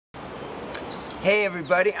Hey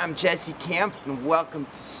everybody, I'm Jesse Camp and welcome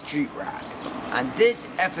to Street Rock. On this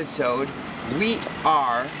episode, we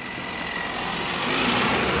are...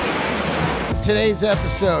 Today's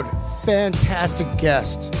episode, fantastic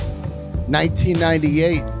guest.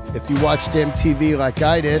 1998, if you watched MTV like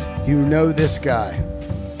I did, you know this guy.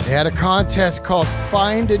 They had a contest called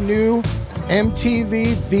Find a New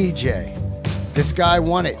MTV VJ. This guy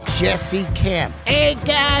won it, Jesse Camp. Hey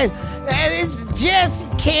guys, this is Jesse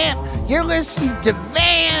Camp. You're listening to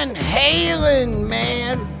Van Halen,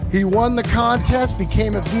 man. He won the contest,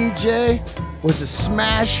 became a VJ, was a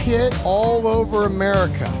smash hit all over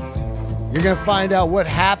America. You're gonna find out what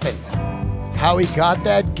happened, how he got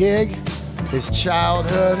that gig, his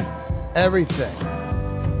childhood, everything.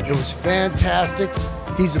 It was fantastic.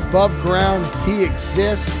 He's above ground, he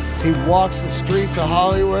exists, he walks the streets of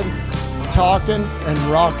Hollywood, talking and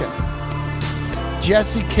rocking.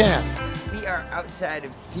 Jesse Camp. We are outside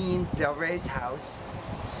of Dean Del Rey's house,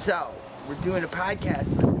 so we're doing a podcast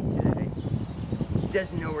with him today. He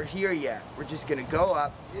doesn't know we're here yet. We're just gonna go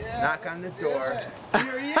up, knock on the door.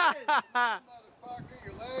 Here he is! Motherfucker,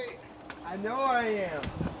 you're late. I know I am.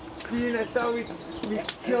 Dean, I thought we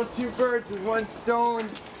killed two birds with one stone.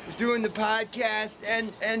 We're doing the podcast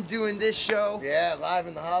and doing this show. Yeah, live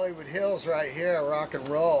in the Hollywood Hills right here, rock and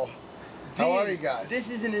roll. Dean, how are you guys? This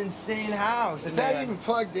is an insane house. Is man. that even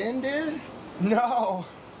plugged in, dude? No.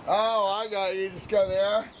 Oh, I got you. Just go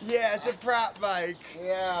there? Yeah, it's a prop mic.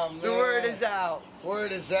 Yeah, man. The word is out.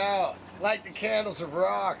 Word is out. Like the candles of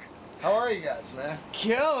rock. How are you guys, man?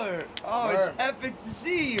 Killer. Oh, Word. It's epic to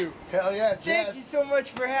see you. Hell yeah, Thank you so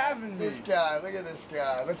much for having me. This guy, look at this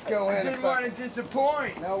guy. Let's go in. I didn't want to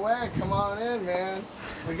disappoint. No way, come on in, man.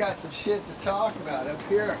 We got some shit to talk about up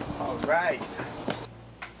here. All right.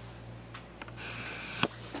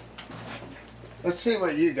 Let's see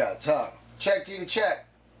what you got, talk. Check you to check.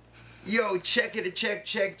 Yo, check it,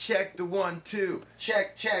 check the 1, 2.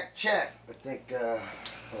 Check. I think,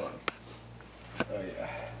 hold on. Oh, yeah.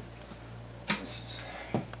 This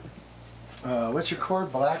is, what's your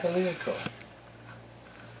chord? Black or lead chord?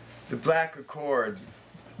 The black accord.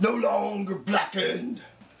 No longer blackened.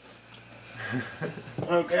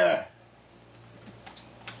 Okay.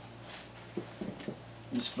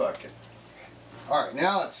 Just fucking. Alright,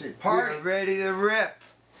 now let's see. Party. We're ready to rip.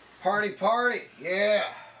 Party. Yeah.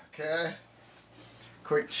 Okay.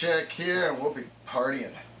 Quick check here and we'll be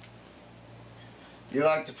partying. You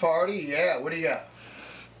like to party? Yeah. What do you got?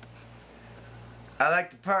 I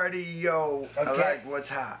like to party, yo. Okay. I like what's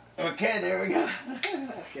hot. Okay, there we go.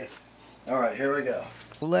 Okay. Alright, here we go.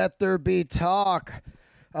 Let there be talk.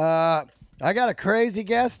 I got a crazy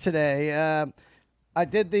guest today. I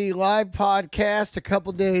did the live podcast a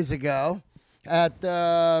couple days ago at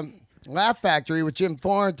Laugh Factory with Jim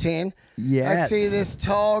Florentine. Yes. I see this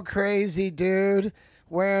tall, crazy dude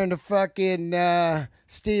wearing the fucking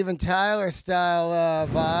Steven Tyler style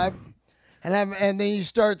vibe. And then you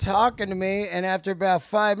start talking to me, and after about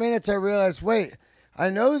 5 minutes, I realized, wait, I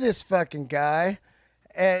know this fucking guy.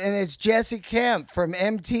 And it's Jesse Camp from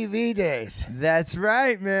MTV days. That's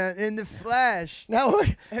right, man. In the flesh. Now,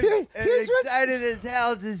 I'm excited as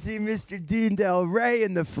hell to see Mr. Dean Del Rey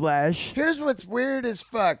in the flesh. Here's what's weird as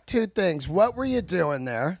fuck. Two things. What were you doing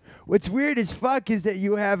there? What's weird as fuck is that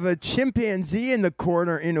you have a chimpanzee in the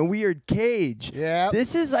corner in a weird cage. Yeah.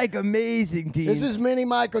 This is like amazing, Dean. This is mini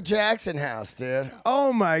Michael Jackson house, dude.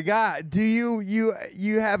 Oh my God. Do you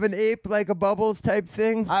have an ape like a Bubbles type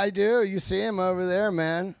thing? I do. You see him over there,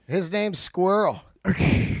 man. His name's Squirrel.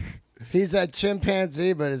 He's that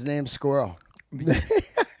chimpanzee, but his name's Squirrel.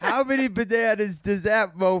 How many bananas does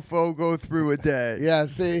that mofo go through a day? Yeah,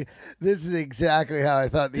 see, this is exactly how I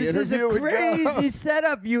thought the interview would go. This is a crazy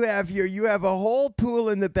setup you have here. You have a whole pool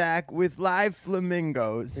in the back with live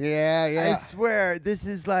flamingos. Yeah. I swear, this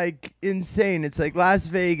is like insane. It's like Las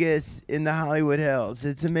Vegas in the Hollywood Hills.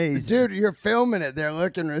 It's amazing. Dude, you're filming it. They're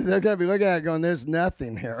going to be looking at it going, there's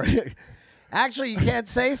nothing here. Actually, you can't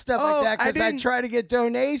say stuff like that because I try to get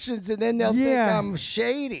donations and then they'll think I'm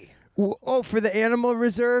shady. Oh, for the animal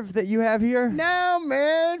reserve that you have here? No,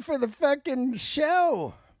 man, for the fucking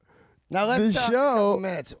show. Now let's talk a couple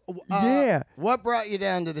minutes. Yeah. What brought you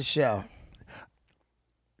down to the show?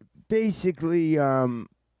 Basically,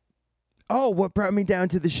 what brought me down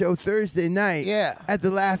to the show Thursday night at the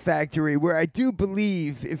Laugh Factory, where I do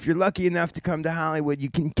believe if you're lucky enough to come to Hollywood, you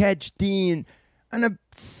can catch Dean on a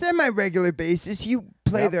semi-regular basis. You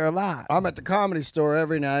play there a lot. I'm at the Comedy Store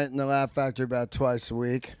every night and the Laugh Factory about twice a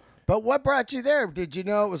week. But what brought you there? Did you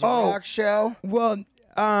know it was a rock show? Well,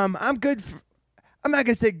 I'm good. I'm not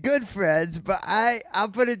gonna say good friends, but I'll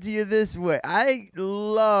put it to you this way. I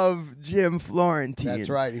love Jim Florentine. That's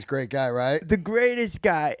right. He's a great guy, right? The greatest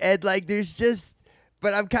guy. And like there's just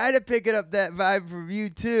but I'm kind of picking up that vibe from you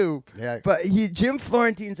too. Yeah. But Jim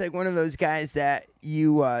Florentine's like one of those guys that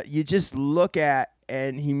you just look at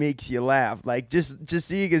and he makes you laugh. Like just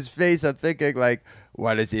seeing his face, I'm thinking like,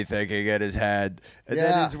 what is he thinking in his head? And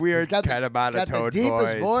then his weird kind of monotone got the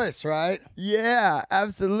deepest voice, right? Yeah,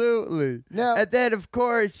 absolutely. No. And then, of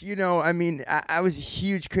course, you know, I mean, I was a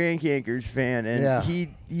huge Crank Yankers fan, and he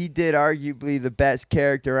did arguably the best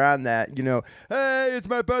character on that. You know, hey, it's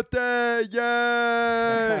my birthday,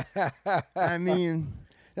 yay! I mean,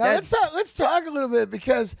 now let's talk a little bit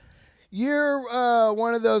because you're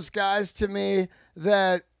one of those guys to me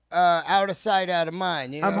that. Out of sight, out of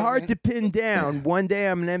mind. You know I'm hard to pin down. One day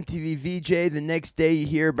I'm an MTV VJ. The next day you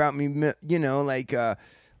hear about me, you know, like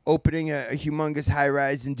opening a humongous high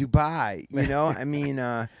rise in Dubai. You know, I mean.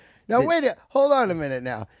 Now wait, hold on a minute.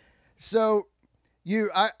 Now, so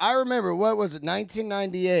I remember what was it,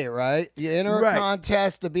 1998, right? You enter a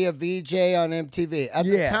contest to be a VJ on MTV. At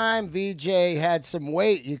the time, VJ had some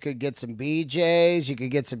weight. You could get some BJs, you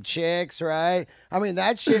could get some chicks, right? I mean,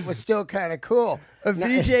 that shit was still kind of cool. A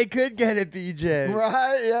VJ could get a BJ.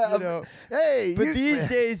 Right, yeah. You know. Hey, but these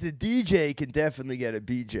days, a DJ can definitely get a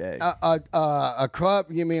BJ. A club,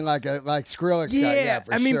 you mean like Skrillex guy? Yeah,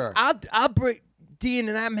 for sure. I'll break... Dean,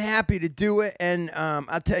 and I'm happy to do it, and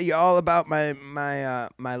I'll tell you all about my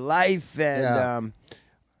life and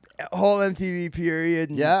whole MTV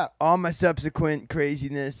period, and all my subsequent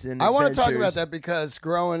craziness and I want to talk about that because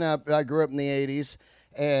growing up, I grew up in the '80s,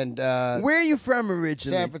 and where are you from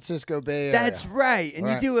originally? San Francisco Bay Area. That's right, and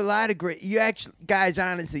you do a lot of great. You actually, guys,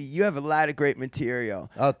 honestly, you have a lot of great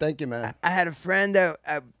material. Oh, thank you, man. I had a friend that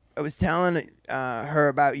I was telling her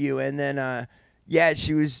about you, and then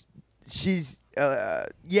she's.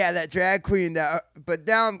 That drag queen. But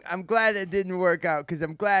now I'm glad that didn't work out because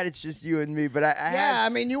I'm glad it's just you and me. But I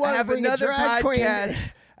mean, you want to bring another drag queen.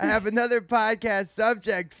 I have another podcast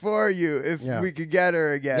subject for you if we could get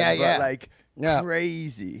her again.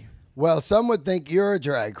 Crazy. Well, some would think you're a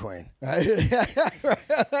drag queen, right?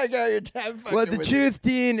 I got your time. Well, the truth,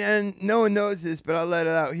 Dean, and no one knows this, but I'll let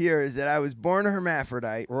it out here, is that I was born a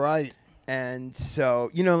hermaphrodite. Right. And so,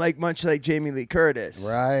 you know, like much like Jamie Lee Curtis.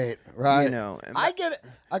 Right. You know. I get it.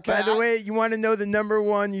 Okay, by the way, you want to know the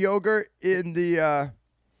 #1 yogurt in the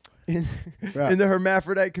in the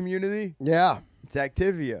hermaphrodite community? Yeah. It's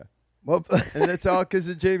Activia. Well, and that's all because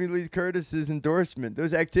of Jamie Lee Curtis's endorsement.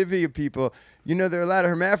 Those Activia people, you know, there are a lot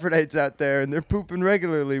of hermaphrodites out there, and they're pooping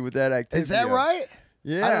regularly with that Activia. Is that right?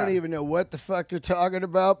 Yeah. I don't even know what the fuck you're talking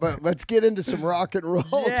about, but let's get into some rock and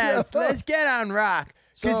roll. Yes, let's get on rock.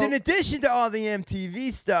 Because in addition to all the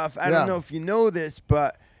MTV stuff, I don't know if you know this,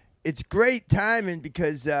 but it's great timing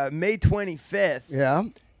because May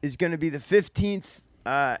 25th is going to be the 15th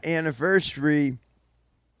anniversary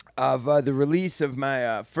of the release of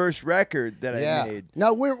my first record that I made.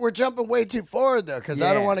 No, we're jumping way too forward, though, because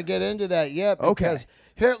I don't want to get into that yet. Because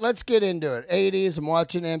here, let's get into it. 80s, I'm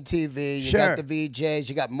watching MTV. You got the VJs.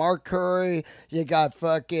 You got Mark Curry. You got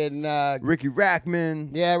fucking... Ricky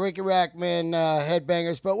Rackman. Yeah, Ricky Rackman,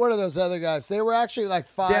 Headbangers. But what are those other guys? They were actually like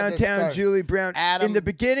 5. Downtown Julie Brown. Adam. In the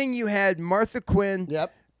beginning, you had Martha Quinn.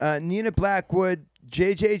 Yep. Nina Blackwood.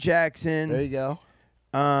 J.J. Jackson. There you go.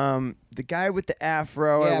 The guy with the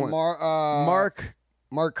afro. Yeah,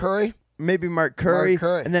 Mark Curry. Maybe Mark Curry.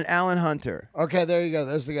 And then Alan Hunter. Okay, there you go.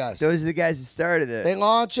 Those are the guys. Those are the guys that started it. They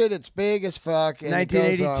launch it. It's big as fuck.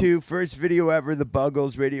 1982, first video ever. The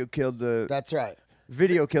Buggles. Radio killed the... That's right.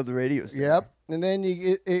 Video killed the radio station. Yep. And then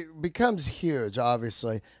it becomes huge,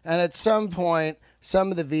 obviously. And at some point,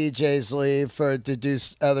 some of the VJs leave to do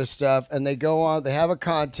other stuff, and they go on. They have a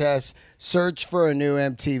contest, search for a new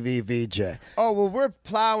MTV VJ. Oh, well, we're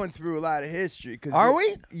plowing through a lot of history. Are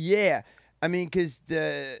we? Yeah. I mean, because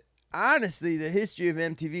honestly, the history of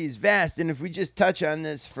MTV is vast, and if we just touch on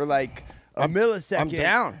this for like a millisecond, I'm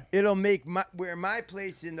down. It'll make my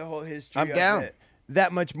place in the whole history I'm down. It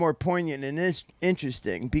that much more poignant and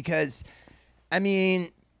interesting because, I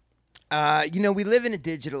mean, you know, we live in a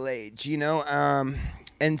digital age, you know,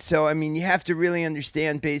 and so, I mean, you have to really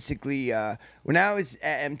understand basically when I was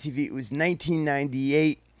at MTV, it was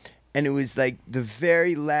 1998, and it was like the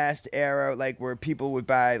very last era, like where people would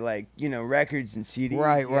buy like, you know, records and CDs.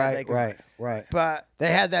 Right. But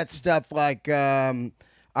they had that stuff like, I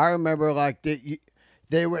remember like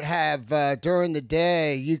they would have, during the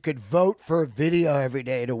day, you could vote for a video every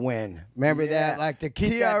day to win. Remember that? Like to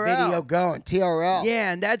keep that video going. TRL.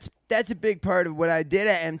 Yeah, and that's a big part of what I did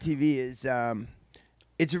at MTV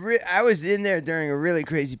I was in there during a really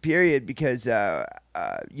crazy period because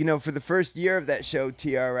you know, for the first year of that show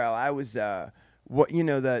TRL, I was what, you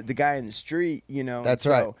know, the guy in the street, you know. That's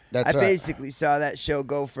right. That's I right. basically saw that show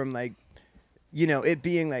go from like, you know, it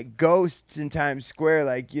being like ghosts in Times Square,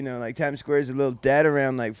 like, you know, like Times Square is a little dead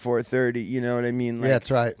around like 4:30, you know what I mean? Like, yeah,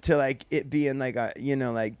 that's right. To like it being like a, you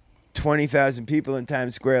know, like 20,000 people in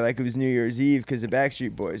Times Square, like it was New Year's Eve because the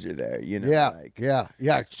Backstreet Boys are there, you know. Yeah, like, yeah.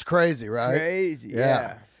 It's crazy, right? Crazy,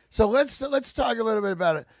 yeah. So let's talk a little bit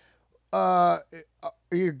about it.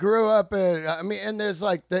 You grew up in, I mean, and there's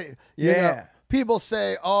like you know, people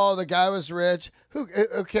say, "Oh, the guy was rich." Who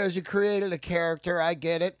cares? You created a character. I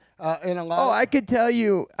get it. In a lot. Oh, I could tell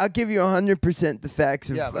you. I'll give you 100% the facts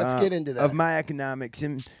of. Yeah, let's get into that. Of my economics,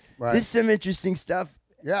 and right. This is some interesting stuff.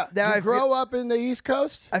 Yeah. Now you grow up in the East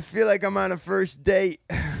Coast? I feel like I'm on a first date.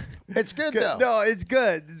 It's good though. No, it's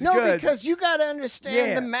good. It's no, good. Because you got to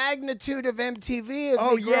understand the magnitude of MTV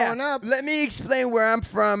growing up. Let me explain where I'm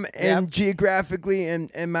from and geographically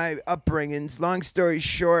and my upbringings. Long story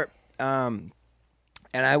short, and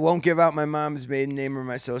I won't give out my mom's maiden name or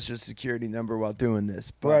my social security number while doing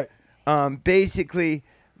this. But basically,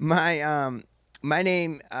 my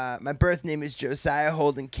name, my birth name is Josiah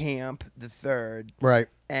Holden Camp III. Right.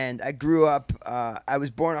 And I grew up, I was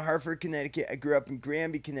born in Hartford, Connecticut. I grew up in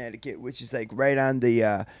Granby, Connecticut, which is like right on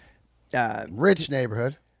the... rich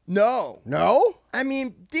neighborhood. No. No? I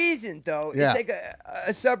mean, decent, though. Yeah. It's like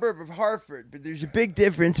a suburb of Hartford, but there's a big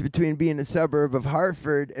difference between being a suburb of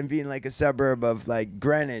Hartford and being like a suburb of like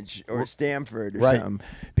Greenwich or Stamford or something.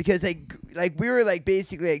 Because like we were like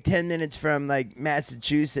basically like 10 minutes from like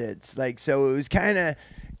Massachusetts. Like, so it was kind of...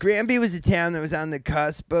 Granby was a town that was on the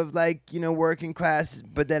cusp of like, you know, working class,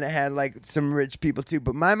 but then it had like some rich people too.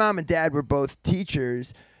 But my mom and dad were both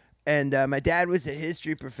teachers, and my dad was a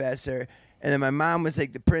history professor, and then my mom was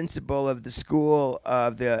like the principal of the school,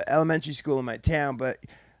 of the elementary school in my town. But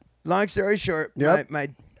long story short, my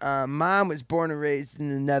mom was born and raised in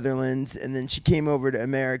the Netherlands, and then she came over to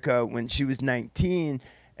America when she was 19,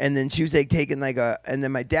 and then she was like taking like and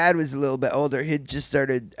then my dad was a little bit older. He'd just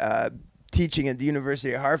started teaching at the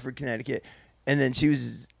University of Hartford, Connecticut, and then she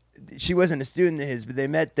wasn't a student of his, but they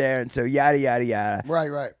met there, and so yada yada yada.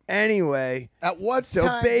 Right. Anyway, at what so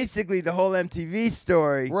time? Basically the whole MTV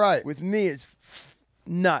story with me is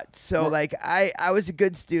nuts. So like I was a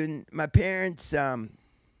good student. My parents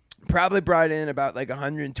probably brought in about like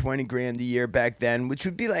 120 grand a year back then, which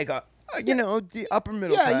would be like a you know, the upper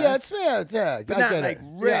middle class. But not like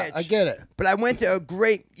rich. Yeah, I get it. But I went to a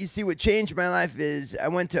great, you see what changed my life is I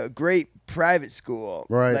went to a great private school,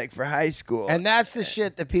 like for high school. And that's the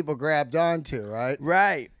shit that people grabbed onto, right?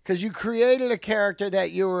 Right. Because you created a character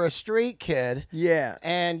that you were a street kid. Yeah.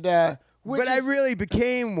 And, I really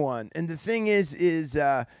became one. And the thing is,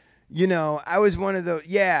 you know, I was one of those,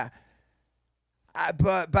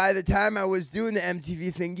 but by the time I was doing the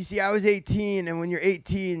MTV thing, you see, I was 18, and when you're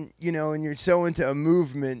 18, you know, and you're so into a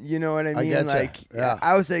movement, you know what I mean?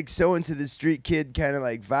 I was like so into the street kid kind of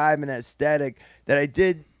like vibe and aesthetic that I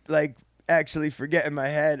did like actually forget in my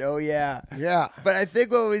head, yeah. But I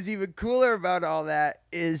think what was even cooler about all that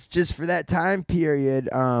is just for that time period,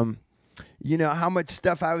 you know, how much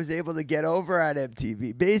stuff I was able to get over on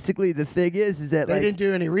MTV. Basically, the thing is that they didn't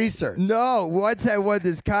do any research. No, once I won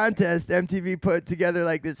this contest, MTV put together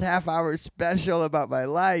like this half-hour special about my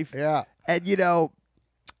life. Yeah. And, you know,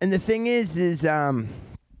 and the thing is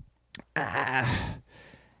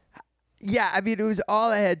yeah, I mean, it was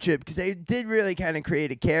all a head trip because they did really kind of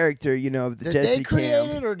create a character, you know, of the Jesse Cam. Did they create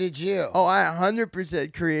it or did you? Oh, I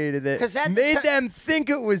 100% created it. Because that made them think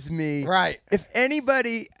it was me. Right. If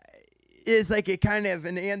anybody is like a kind of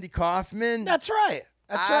an Andy Kaufman. That's right.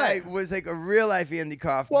 I was like a real life Andy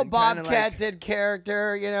Kaufman. Well, Bobcat did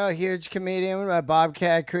character, you know, a huge comedian.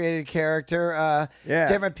 Bobcat created character.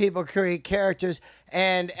 Different people create characters.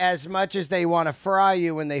 And as much as they want to fry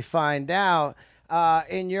you when they find out,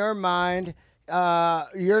 in your mind,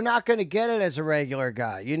 you're not going to get it as a regular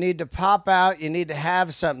guy. You need to pop out. You need to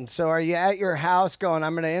have something. So are you at your house going,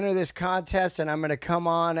 I'm going to enter this contest and I'm going to come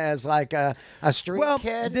on as like a street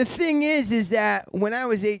kid? The thing is that when I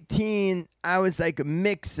was 18, I was like a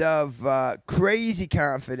mix of crazy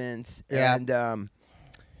confidence and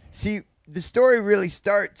see, the story really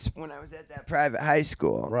starts when I was at that private high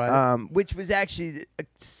school, which was actually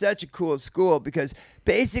such a cool school because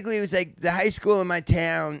basically it was like the high school in my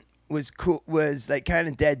town was cool, was like kind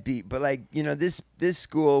of deadbeat, but like, you know, this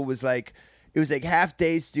school was like, it was like half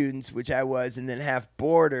day students, which I was, and then half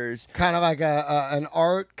boarders. Kind of like an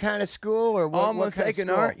art kind of school, or what? Almost what like an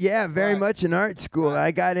school? art, very much an art school.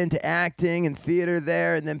 I got into acting and theater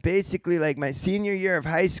there, and then basically like my senior year of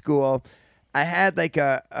high school, I had like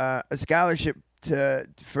a scholarship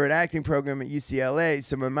for an acting program at UCLA.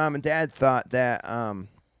 So my mom and dad thought that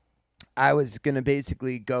I was gonna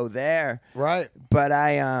basically go there. Right. But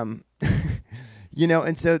I you know,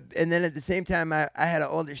 and then at the same time, I had an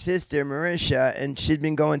older sister, Marisha, and she'd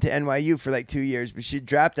been going to NYU for like 2 years, but she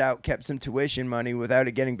dropped out, kept some tuition money without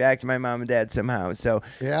it getting back to my mom and dad somehow. So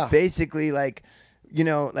basically, like, you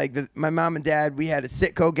know, like my mom and dad, we had a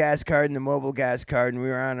Citgo gas card and a mobile gas card, and we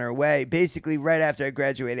were on our way. Basically, right after I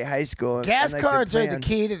graduated high school. Gas like, cards are the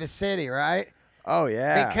key to the city, right? Oh,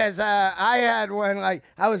 yeah. Because I had one, like,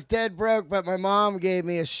 I was dead broke, but my mom gave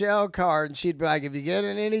me a Shell card, and she'd be like, if you get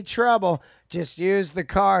in any trouble, just use the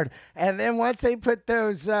card. And then once they put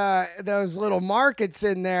those little markets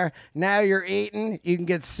in there, now you're eating. You can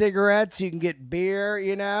get cigarettes. You can get beer,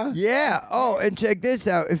 you know? Yeah. Oh, and check this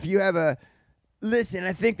out. If you have listen,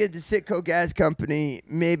 I think that the Citgo Gas Company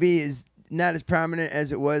maybe is not as prominent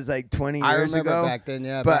as it was like 20 years ago. I remember back then,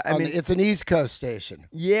 yeah. But I mean, it's an East Coast station.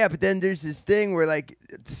 Yeah, but then there's this thing where like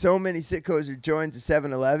so many Citgos are joined to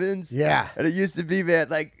 7-Elevens. Yeah. And it used to be that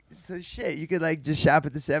like, so shit, you could like just shop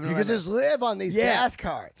at the 7-Eleven. You could just live on these gas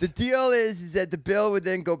cards. The deal is that the bill would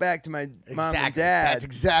then go back to my mom and dad. That's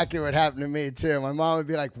exactly what happened to me too. My mom would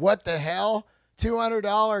be like, what the hell?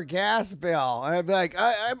 $200 gas bill. And I'd be like,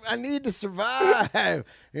 I need to survive,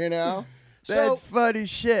 you know? That's funny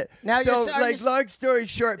shit. Now long story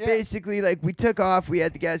short, basically, like we took off. We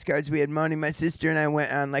had the gas cards. We had money. My sister and I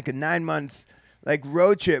went on like a 9-month like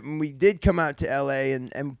road trip, and we did come out to LA,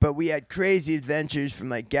 but we had crazy adventures from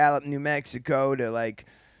like Gallup, New Mexico to like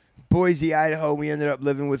Boise, Idaho. We ended up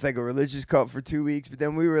living with like a religious cult for 2 weeks, but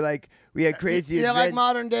then we had crazy. Like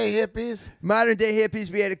modern day hippies. Modern day hippies.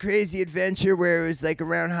 We had a crazy adventure where it was like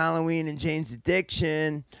around Halloween, and Jane's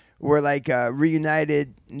Addiction were like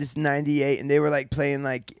reunited in this 98, and they were like playing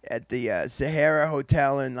like at the Sahara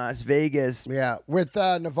Hotel in Las Vegas. Yeah, with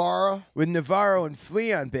Navarro. With Navarro and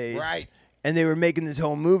Flea on bass. Right. And they were making this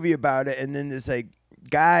whole movie about it, and then this like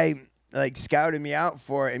guy like scouted me out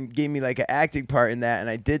for it and gave me like an acting part in that, and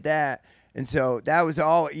I did that. And so that was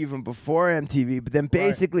all even before MTV. But then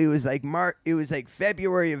basically it was like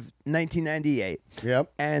February of 1998.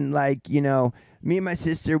 Yep. And like, you know, me and my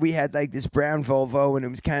sister, we had like this brown Volvo, and it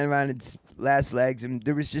was kind of on its last legs, and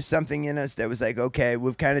there was just something in us that was like, okay,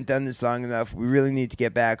 we've kind of done this long enough. We really need to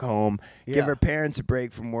get back home, give our parents a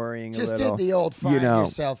break from worrying just a little. Just did the old find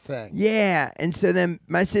yourself thing. Yeah, and so then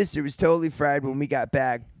my sister was totally fried when we got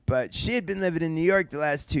back, but she had been living in New York the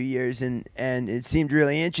last 2 years, and it seemed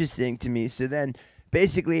really interesting to me. So then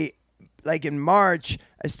basically, like in March,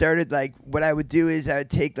 I started like, what I would do is I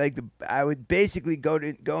would basically go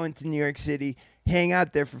into New York City, hang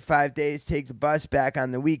out there for 5 days, take the bus back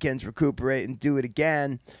on the weekends, recuperate, and do it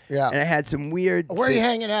again. Yeah. And I had some weird... Where are you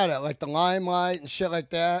hanging out at? Like the Limelight and shit like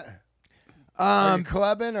that? Are you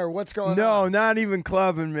clubbing or what's going on? No, not even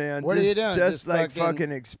clubbing, man. What are you doing? Just like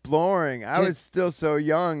fucking exploring. I was still so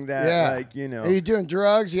young that, like, you know... Are you doing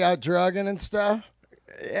drugs? You out drugging and stuff?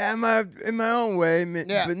 Yeah, in my own way,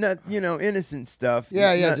 but not, you know, innocent stuff.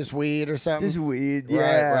 Yeah, just weed or something? Just weed,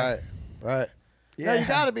 yeah. Right. Yeah. Now, you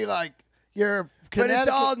got to be like... But it's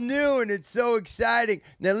all new and it's so exciting.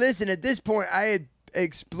 Now listen, at this point I had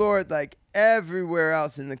explored like everywhere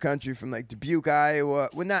else in the country, from like Dubuque, Iowa.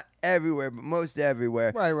 Well, not everywhere, but most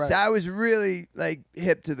everywhere. Right. So I was really like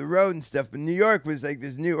hip to the road and stuff. But New York was like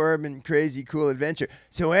this new urban, crazy, cool adventure.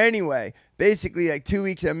 So anyway, basically like 2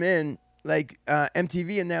 weeks I'm in, like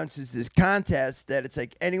MTV announces this contest that it's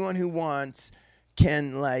like anyone who wants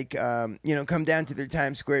can like you know, come down to their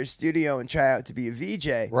Times Square studio and try out to be a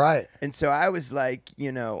VJ. Right. And so I was like,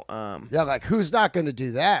 you know, like who's not going to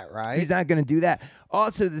do that, right? Who's not going to do that?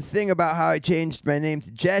 Also, the thing about how I changed my name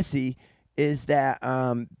to Jesse is that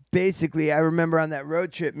basically I remember on that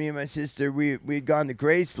road trip, me and my sister, we'd gone to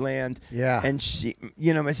Graceland. Yeah. And she,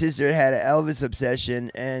 you know, my sister had an Elvis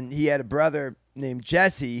obsession, and he had a brother named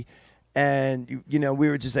Jesse. And, you know, we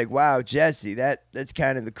were just like, wow, Jesse, that's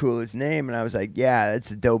kind of the coolest name. And I was like, yeah, that's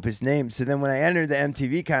the dopest name. So then when I entered the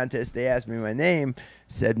MTV contest, they asked me my name,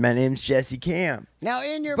 said, my name's Jesse Cam. Now,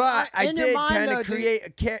 in your mind, I did kind of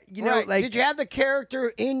create a, you know, like. Did you have the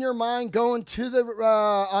character in your mind going to the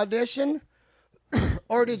audition?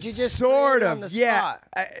 Or did you just sort of, on the spot?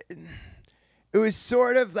 It was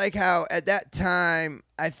sort of like how at that time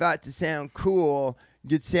I thought to sound cool,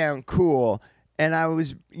 you'd sound cool. And I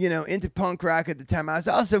was, you know, into punk rock at the time. I was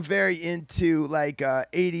also very into like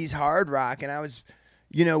 80s hard rock, and I was,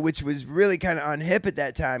 you know, which was really kind of unhip at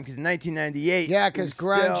that time because 1998. Yeah, because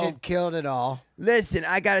grunge had killed it all. Listen,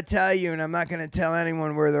 I got to tell you, and I'm not going to tell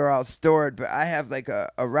anyone where they're all stored, but I have like a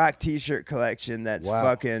rock T-shirt collection that's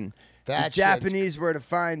fucking That if Japanese were to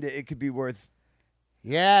find it, it could be worth.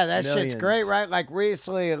 Yeah, that millions. shit's great, right? Like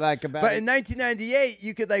recently, like about. But in 1998,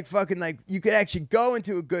 you could you could actually go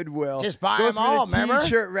into a Goodwill, just buy go them all. the Remember?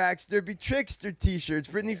 T-shirt racks. There'd be Trickster T-shirts,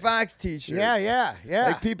 Britney Fox T-shirts. Yeah.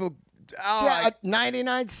 Like people. Oh, yeah,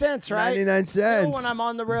 99 cents, right? 99 cents. Still, when I'm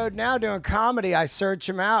on the road now doing comedy, I search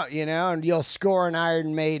them out, you know, and you'll score an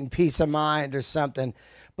Iron Maiden, Peace of Mind or something.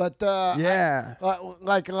 But yeah,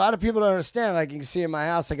 like a lot of people don't understand. Like you can see in my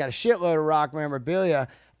house, I got a shitload of rock memorabilia,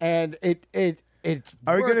 and it's.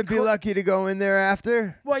 Are we gonna be lucky to go in there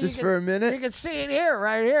after? Well, just for a minute. You can see it here,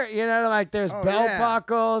 right here. You know, like there's belt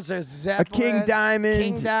buckles, there's Zeppelin, a King Diamond.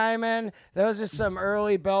 King Diamond. Those are some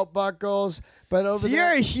early belt buckles. But over there,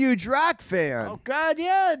 you're a huge rock fan. Oh God,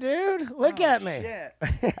 yeah, dude. Look at me. Shit.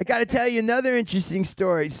 I got to tell you another interesting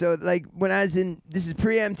story. So, like when I was this is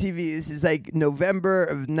pre-MTV. This is like November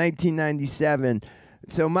of 1997.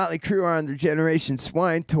 So Motley Crue are on their Generation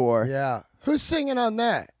Swine tour. Yeah. Who's singing on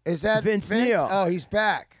that? Is that Vince Neil? Oh, he's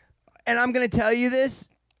back. And I'm gonna tell you this.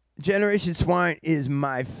 Generation Swine is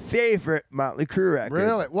my favorite Motley Crue record.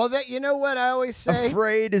 Really? Well, you know what I always say?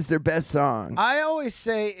 Afraid is their best song. I always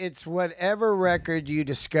say it's whatever record you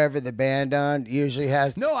discover the band on usually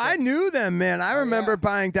has. No, I knew them, man. I remember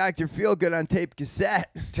buying Dr. Feelgood on tape cassette.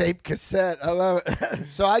 Tape cassette. I love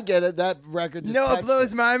it. So I get it. That record just it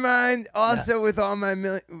blows my mind. Also, with all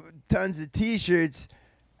my tons of T-shirts,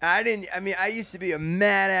 I used to be a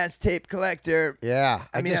mad-ass tape collector. Yeah.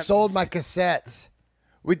 I just sold my cassettes.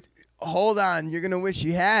 Hold on, you're gonna wish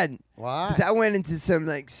you hadn't. Why? Because I went into some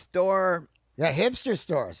store. Yeah, hipster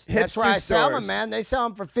stores. That's where I sell them, man. They sell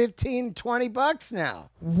them for $15, $20 now.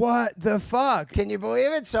 What the fuck? Can you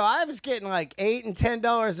believe it? So I was getting like $8 and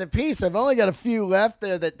 $10 a piece. I've only got a few left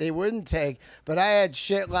there that they wouldn't take, but I had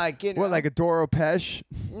shit like what, like a Doro Pesh?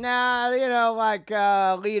 Nah, like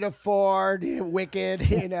Lita Ford, Wicked.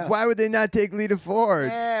 You know. Why would they not take Lita Ford?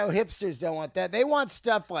 Yeah, hipsters don't want that. They want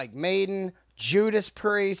stuff like Maiden, Judas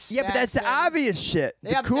Priest. Yeah, but that's the obvious shit.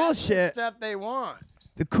 The cool shit. The stuff they want.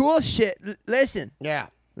 The cool shit. Listen. Yeah.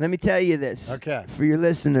 Let me tell you this. Okay. For your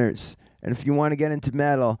listeners, and if you want to get into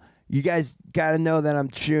metal, you guys got to know that I'm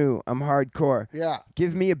true. I'm hardcore. Yeah.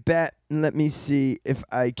 Give me a bet and let me see if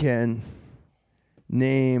I can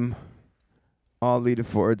name all Lita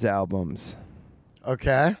Ford's albums.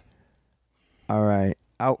 Okay. All right.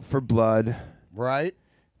 Out for Blood. Right.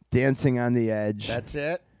 Dancing on the Edge. That's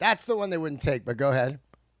it. That's the one they wouldn't take, but go ahead.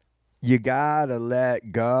 You Gotta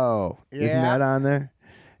Let Go. Yeah. Isn't that on there?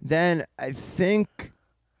 Then I think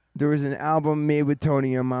there was an album made with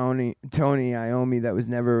Tony Iommi that was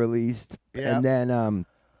never released. Yeah. And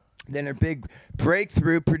then her big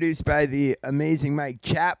breakthrough produced by the amazing Mike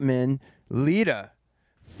Chapman, Lita.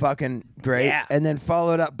 Fucking great. Yeah. And then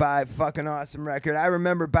followed up by fucking awesome record. I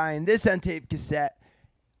remember buying this on tape cassette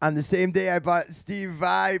on the same day I bought Steve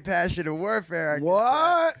Vai, Passion of Warfare.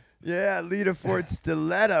 What? Yeah, Lita Ford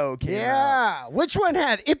Stiletto came out. Yeah. Which one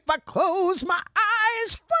had If I Close My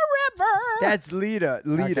Eyes Forever? That's Lita.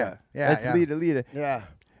 Okay. Yeah, That's Lita. Yeah.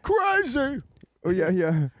 Crazy. Oh,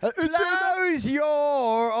 yeah. Close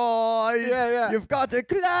your eyes. Yeah. You've got to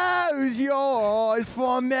close your eyes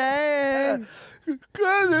for me.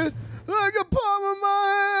 Close it like a palm of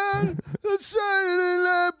my hand. It's saying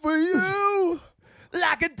that for you.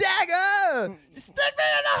 Like a dagger. Stick me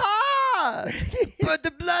in the heart. Put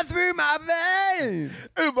the blood through my veins.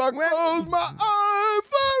 If I close my eyes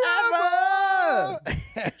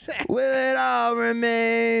forever. Will it all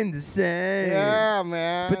remain the same? Yeah,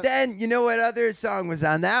 man. But then, you know what other song was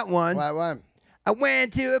on that one? What one? I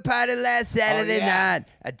went to a party last Saturday yeah. night.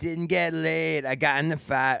 I didn't get laid. I got in the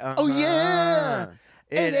fight. Oh, yeah.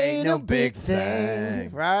 It ain't no big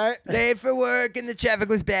thing. Right? Late for work and the traffic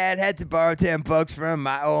was bad. Had to borrow $10 from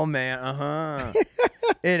my old man.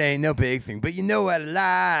 It ain't no big thing. But you know what I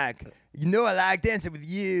like. You know I like dancing with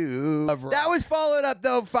you. That was followed up,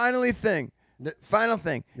 though. Final thing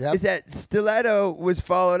is that Stiletto was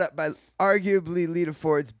followed up by arguably Lita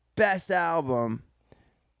Ford's best album,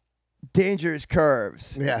 Dangerous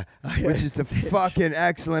Curves. Yeah. Which is the fucking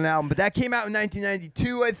excellent album. But that came out in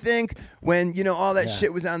 1992, I think, when, all that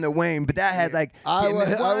shit was on the wane. But that had like... I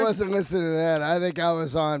wasn't listening to that. I think I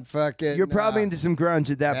was on fucking... You're probably into some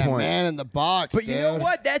grunge at that point. Man in the Box, But you know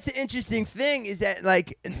what? That's an interesting thing is that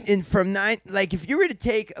like if you were to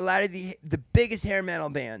take a lot of the biggest hair metal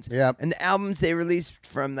bands and the albums they released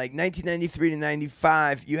from like 1993 to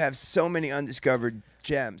 95, you have so many undiscovered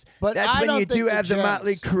gems. But that's when you do have the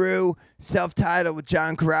Motley Crue self-titled with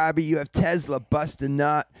John Corabi. You have Tesla, Bust a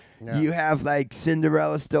Nut. Yeah. You have like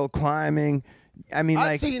Cinderella Still Climbing. I mean,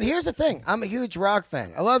 like, see, and here's the thing. I'm a huge rock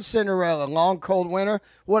fan. I love Cinderella. Long Cold Winter.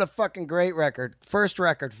 What a fucking great record. First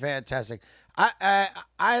record, fantastic. I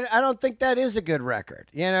don't think that is a good record.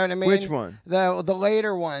 You know what I mean? Which one? The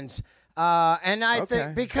later ones. And I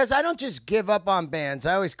think because I don't just give up on bands.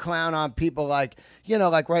 I always clown on people like, you know,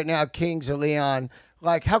 like right now, Kings of Leon.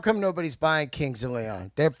 Like, how come nobody's buying Kings of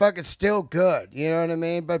Leon? They're fucking still good. You know what I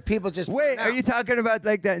mean? But people just wait. Are you talking about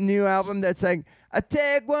like that new album that's like, I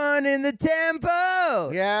take one in the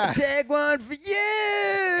temple. Yeah. I take one for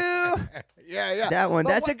you. Yeah. That one. But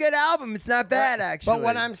That's a good album. It's not bad, actually. But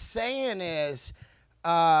what I'm saying is,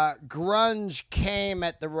 grunge came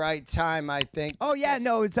at the right time, I think. Oh yeah,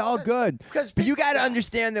 no, it's all good. But you got to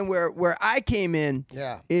understand that where I came in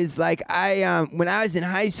is like when I was in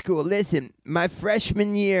high school. Listen, my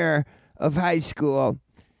freshman year of high school,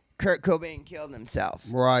 Kurt Cobain killed himself.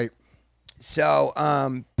 Right. So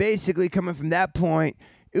basically, coming from that point,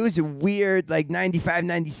 it was a weird, like 95,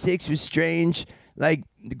 96 was strange. Like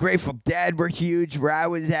the Grateful Dead were huge where I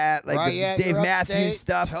was at, like the Dave Matthews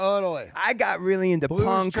stuff. Totally. I got really into Blues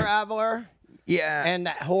punk. Traveler. Yeah. And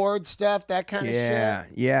that Horde stuff, that kind of shit.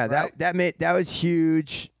 Yeah, right? that was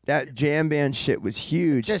huge. That jam band shit was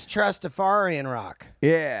huge. Just Trustafarian rock.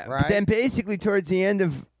 Yeah. Right? But then basically towards the end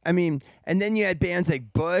of, I mean, and then you had bands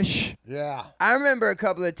like Bush. Yeah. I remember a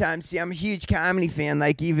couple of times, see, I'm a huge comedy fan,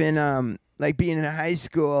 like even like being in high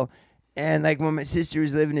school, and like when my sister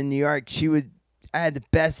was living in New York, I had the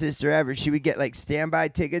best sister ever. She would get like standby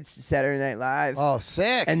tickets to Saturday Night Live. Oh,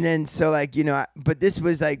 sick. And then so like, you know, but this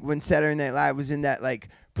was like when Saturday Night Live was in that like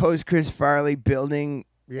post Chris Farley building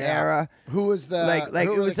era. Who was the like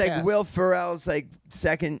who it were was the like cast? Will Ferrell's like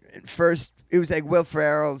first. It was like Will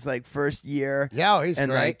Ferrell's like first year. Yeah, he's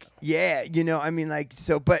and great. Like, yeah, you know, I mean, like,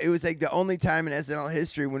 so, but it was like the only time in SNL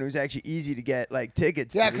history when it was actually easy to get like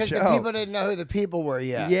tickets. Yeah, because the people didn't know who the people were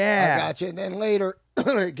yet. Yeah. I got you. And then later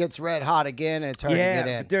it gets red hot again and it's hard to get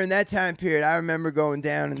in. During that time period, I remember going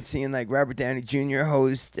down and seeing like Robert Downey Jr.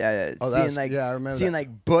 host, I remember seeing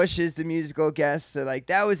like Bush as the musical guest. So like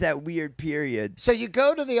that was that weird period. So you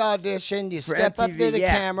go to the audition, you step up MTV, to the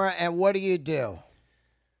camera, and what do?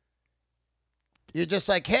 You're just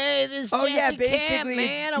like, hey, this is Jesse Camp,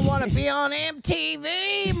 man. I want to be on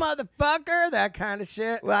MTV, motherfucker. That kind of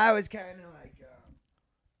shit. Well, I was kind of like,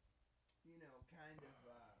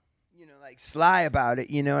 like sly about it.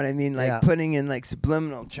 You know what I mean? Like putting in like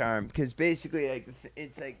subliminal charm, because basically, like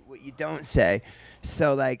it's like what you don't say.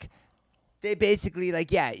 So like, they basically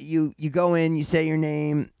like, you go in, you say your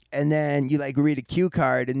name, and then you like read a cue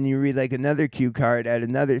card, and you read like another cue card at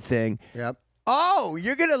another thing. Yep. Oh,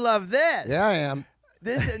 you're gonna love this. Yeah, I am.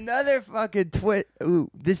 This is another fucking twist. Ooh,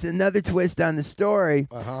 this is another twist on the story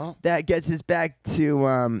that gets us back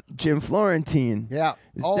to Jim Florentine. Yeah.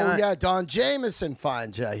 Don Jameson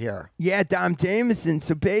finds you here. Yeah, Don Jameson.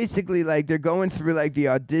 So basically, like they're going through like the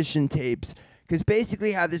audition tapes, because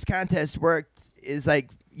basically how this contest worked is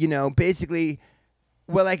like, you know, basically.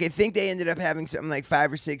 Well, like I think they ended up having something like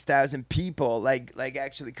 5,000 or 6,000 people, like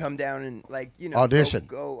actually come down and like, you know, audition,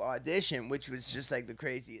 go audition, which was just like the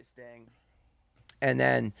craziest thing. And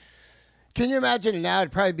then, can you imagine it now?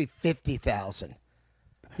 It'd probably be 50,000.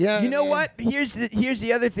 Yeah, you know what? Here's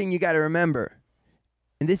the other thing you got to remember,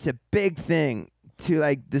 and this is a big thing to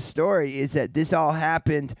like the story, is that this all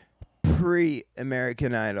happened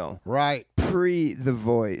pre-American Idol, right? Pre-The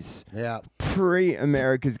Voice,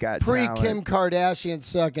 pre-America's Got Talent, pre-Kim Kardashian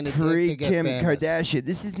sucking a dick to get Kim famous. Kardashian.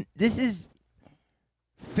 This is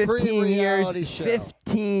 15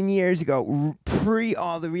 years ago, pre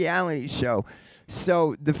all the reality show.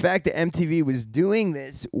 So the fact that MTV was doing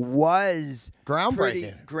this was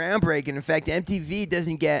groundbreaking. In fact, MTV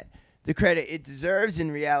doesn't get the credit it deserves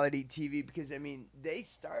in reality TV, because I mean they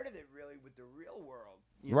started it really with the Real World.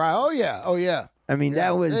 Right? Oh yeah. I mean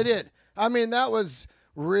that was they did. I mean that was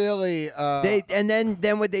really. And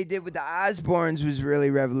then what they did with the Osbournes was really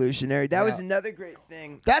revolutionary. That was another great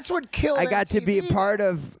thing. That's what killed. I got MTV. to be a part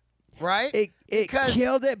of. Right? It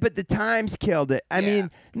killed it, but the times killed it. I mean,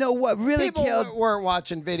 no, what really killed... People weren't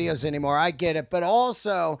watching videos anymore. I get it. But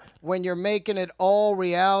also, when you're making it all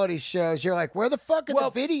reality shows, you're like, where the fuck are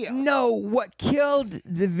the videos? No, what killed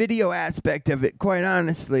the video aspect of it, quite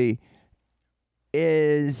honestly,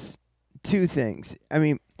 is two things. I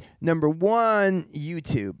mean, number one,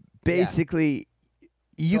 YouTube. Basically...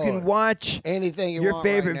 You can watch anything your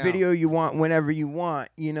favorite video you want whenever you want.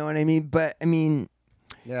 You know what I mean? But, I mean...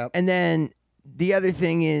 Yeah. And then the other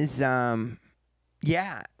thing is,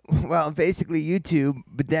 well, basically YouTube,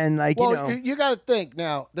 but then like, Well, you got to think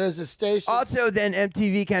now. There's a station. Also, then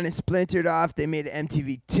MTV kind of splintered off. They made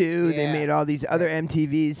MTV 2. Yeah. They made all these other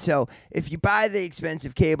MTVs. So if you buy the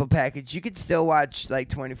expensive cable package, you could still watch like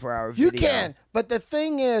 24-hour video. You can, but the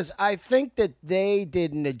thing is, I think that they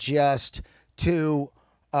didn't adjust to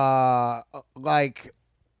like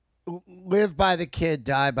live by the kid,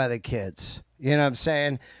 die by the kids. You know what I'm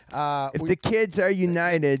saying? If the kids are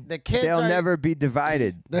united, they'll never be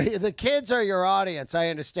divided. The kids are your audience. I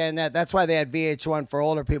understand that. That's why they had VH1 for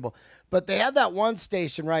older people. But they have that one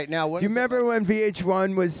station right now. Do you remember when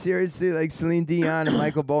VH1 was seriously like Celine Dion and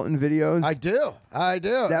Michael Bolton videos? I do.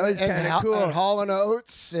 That was kind of cool. And Hall &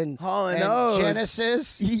 Oates and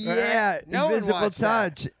Genesis. Yeah, right? No Invisible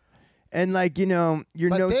Touch. That. And like, you know, You're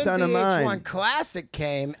No Son of Mine. VH1 Classic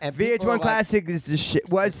came, and VH1 Classic is the shit.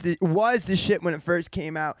 Was the shit when it first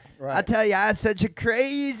came out. Right. I'll tell you, I was such a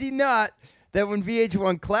crazy nut that when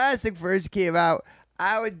VH1 Classic first came out,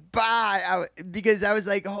 I would buy because I was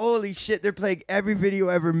like, holy shit, they're playing every video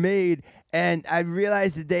ever made. And I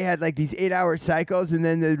realized that they had like these 8-hour cycles, and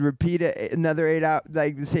then they'd repeat it another 8 hours,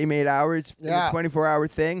 like the same 8 hours, in a 24-hour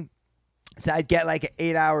thing. So I'd get like an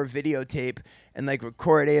 8-hour videotape and like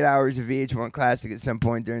record 8 hours of VH1 Classic at some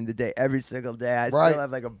point during the day, every single day. I still have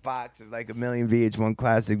like a box of like 1 million VH1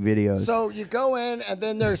 Classic videos. So you go in, and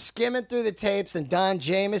then they're skimming through the tapes, and Don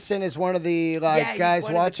Jamieson is one of the guys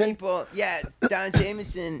watching. Don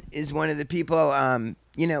Jamieson is one of the people,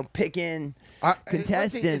 picking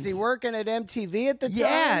contestants. Is he working at MTV at the time?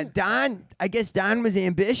 Yeah, Don. I guess Don was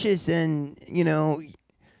ambitious, and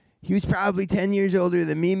he was probably 10 years older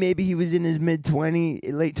than me. Maybe he was in his late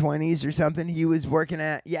 20s or something. He was working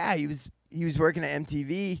at he was working at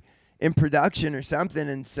MTV in production or something.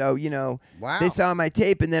 And so, they saw my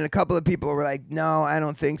tape, and then a couple of people were like, "No, I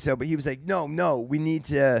don't think so." But he was like, "No, we need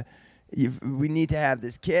to have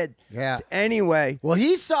this kid." Yeah. So anyway, well,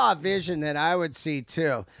 he saw a vision that I would see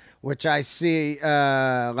too, which I see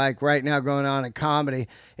like right now going on in comedy.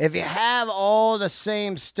 If you have all the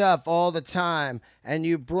same stuff all the time and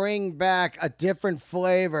you bring back a different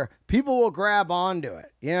flavor, people will grab onto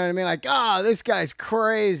it. You know what I mean? Like, oh, this guy's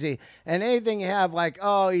crazy. And anything you have like,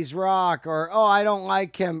 oh, he's rock, or oh, I don't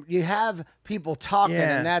like him. You have people talking,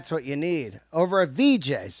 and that's what you need over a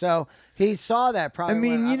VJ. So he saw that probably. I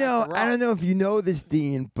mean, I don't know if you know this,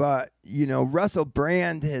 Dean, but, Russell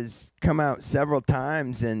Brand has come out several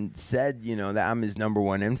times and said, that I'm his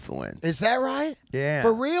 #1 influence. Is that right? Yeah.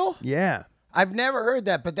 For real? Yeah. I've never heard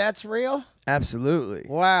that, but that's real? Absolutely.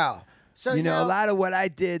 Wow. So, a lot of what I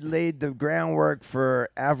did laid the groundwork for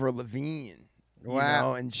Avril Lavigne.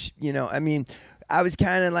 Wow. I mean, I was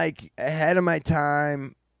kind of like ahead of my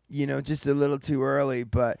time, just a little too early,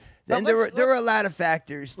 but then there were a lot of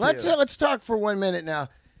factors too. Let's talk for 1 minute now.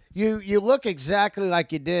 You look exactly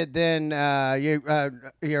like you did then.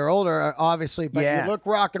 You're older, obviously, but you look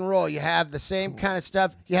rock and roll. You have the same kind of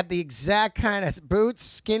stuff. You have the exact kind of boots,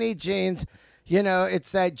 skinny jeans.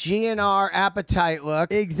 It's that GNR Appetite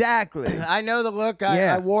look. Exactly. I know the look.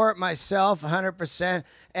 I wore it myself 100%.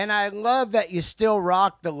 And I love that you still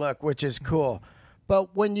rock the look, which is cool.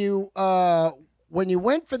 But when you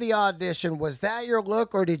went for the audition, was that your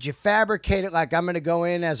look, or did you fabricate it like, I'm going to go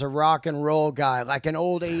in as a rock and roll guy, like an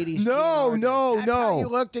old 80s? No. That's how you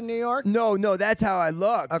looked in New York? No, that's how I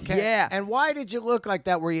looked. Okay. Yeah. And why did you look like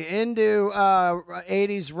that? Were you into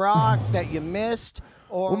 80s rock that you missed?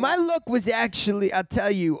 Or well, my look was actually, I'll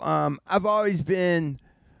tell you, I've always been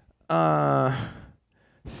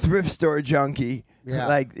thrift store junkie. Yeah.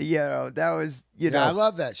 Like, that was, Yeah, I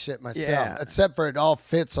love that shit myself. Except for it all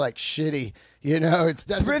fits like shitty. It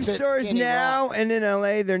doesn't thrift fit stores now rock. and in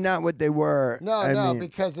LA, they're not what they were. No,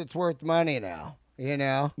 because it's worth money now.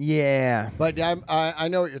 Yeah. But I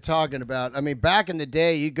know what you're talking about. I mean, back in the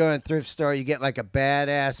day, you go in a thrift store, you get like a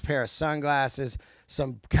badass pair of sunglasses,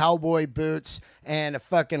 some cowboy boots, and a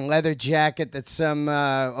fucking leather jacket that some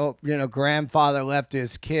grandfather left to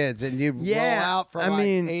his kids, and you'd roll out for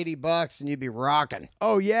 $80 and you'd be rocking.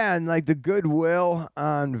 Oh yeah, and like the Goodwill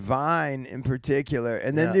on Vine in particular,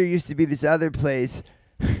 and then there used to be this other place.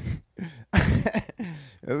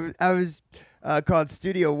 I was called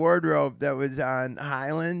Studio Wardrobe that was on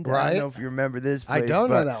Highland. Right. I don't know if you remember this place. I don't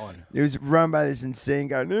know that one. It was run by this insane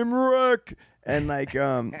guy named Rick, and like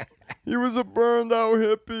he was a burned out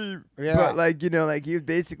hippie. Yeah. But like he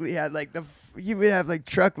basically had like he would have like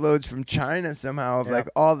truckloads from China somehow of like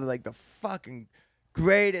all the like the fucking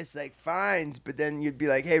greatest like finds, but then you'd be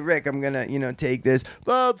like, "Hey Rick, I'm gonna take this."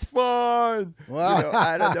 That's fine. Wow.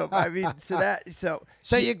 I don't know. I mean,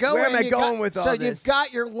 so you go. Where am I going with all this? So you've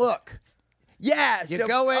got your look. Yeah. You so,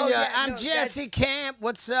 go in, I'm no, Jesse Camp,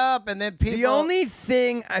 what's up? And then people... The only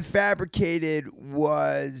thing I fabricated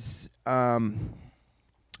was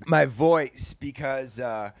my voice because...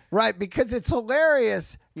 Right, because it's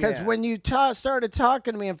hilarious. Because Yeah. when you started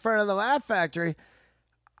talking to me in front of the Laugh Factory,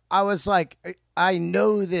 I was like, I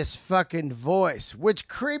know this fucking voice, which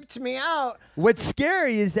creeped me out. What's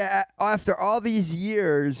scary is that after all these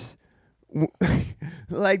years...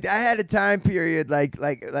 like I had a time period like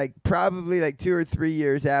probably like 2 or 3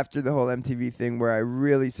 years after the whole MTV thing where I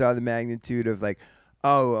really saw the magnitude of like,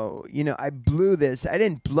 oh, you know, I blew this. I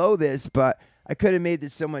didn't blow this, but I could have made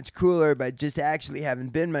this so much cooler by just actually having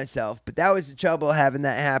been myself. But that was the trouble having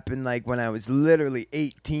that happen like when I was literally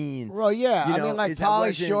 18. Well, yeah. You I know, mean, like is I Pauly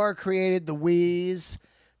wasn't- Shore created the Wheeze.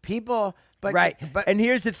 People, but right. But And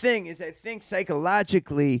here's the thing is I think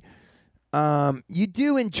psychologically you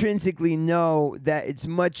do intrinsically know that it's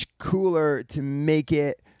much cooler to make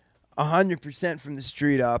it 100% from the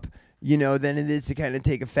street up, you know, than it is to kind of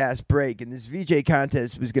take a fast break. And this VJ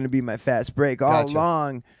contest was going to be my fast break. All Gotcha.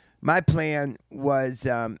 along, my plan was,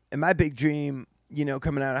 and my big dream, you know,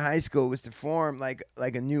 coming out of high school was to form like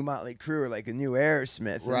a new Motley Crue or like a new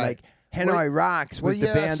Aerosmith. Right. And like Hanoi Rocks was the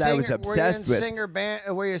band I was obsessed with.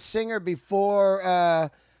 Were you a singer before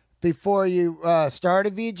you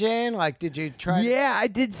started VJing? Like, did you try? Yeah, I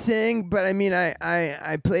did sing, but I mean,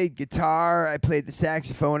 I played guitar, I played the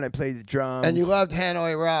saxophone, I played the drums. And you loved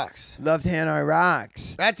Hanoi Rocks. Loved Hanoi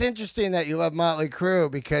Rocks. That's interesting that you love Motley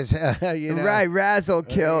Crue because, you know. Right, Razzle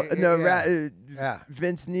killed,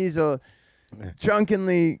 Vince Neasel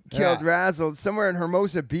drunkenly killed Razzle somewhere in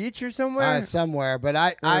Hermosa Beach or somewhere. Somewhere, but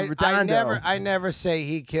I never say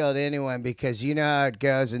he killed anyone because you know how it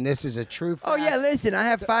goes, and this is a true fact. Oh yeah, listen, I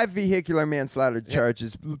have 5 vehicular manslaughter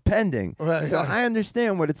charges pending, Right. so I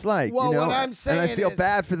understand what it's like. Well, you know? what I'm saying and I feel is,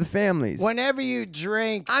 bad for the families. Whenever you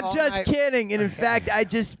drink, I'm just kidding, and in fact,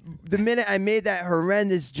 the minute I made that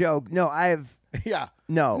horrendous joke, no, I have. Yeah.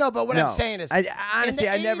 No. But what I'm saying is, honestly,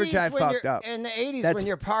 I never drive fucked up. In the 80s, That's- when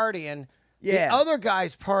you're partying, Yeah. the other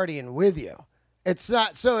guy's partying with you. It's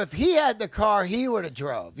not. So if he had the car, he would have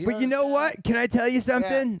drove. But you know what? Can I tell you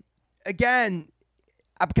something? Again,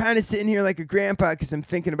 I'm kind of sitting here like a grandpa because I'm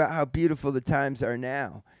thinking about how beautiful the times are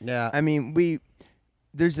now. Yeah. I mean,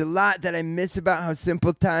 there's a lot that I miss about how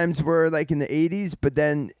simple times were like in the 80s, but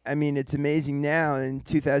then, I mean, it's amazing now in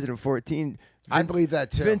 2014. I believe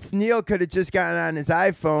that too. Vince Neil could have just gotten on his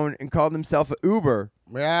iPhone and called himself an Uber.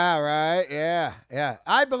 Yeah, right. Yeah.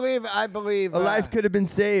 I believe. A life could have been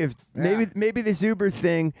saved. Yeah. Maybe this Uber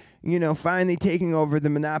thing, you know, finally taking over the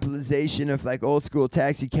monopolization of like old school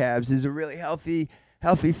taxi cabs is a really healthy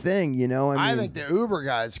thing, you know. I mean, think the Uber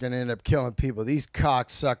guy is going to end up killing people. These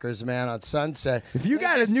cocksuckers, man, on Sunset. if you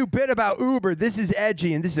got a new bit about Uber, this is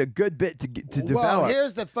edgy and this is a good bit to develop. Well,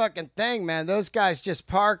 here's the fucking thing, man. Those guys just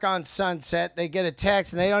park on Sunset. They get a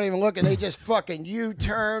text and they don't even look, and they just fucking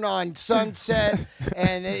U-turn on Sunset,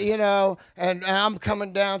 and you know, and I'm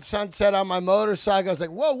coming down Sunset on my motorcycle. I was like,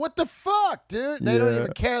 whoa, what the fuck, dude? They don't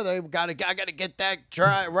even care. I got to get that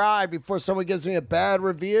ride before someone gives me a bad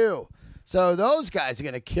review. So those guys are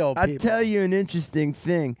going to kill people. I'll tell you an interesting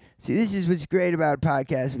thing. See, this is what's great about a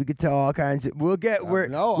podcast. We could tell all kinds of... We'll get...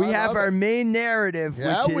 we have our main narrative,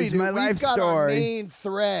 which is my life We've got story. our main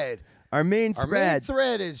thread. Our main Our thread. main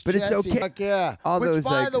thread is But Jesse. it's okay. Fuck yeah. All Which, those,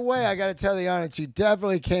 by like- the way, I got to tell the audience, you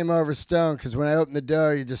definitely came over stoned because when I opened the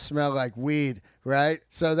door, you just smell like weed, right?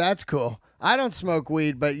 So that's cool. I don't smoke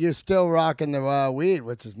weed, but you're still rocking the weed,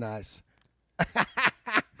 which is nice.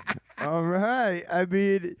 All right. I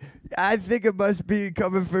mean, I think it must be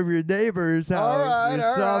coming from your neighbor's house All right.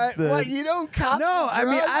 or something. What, you don't cop No, the I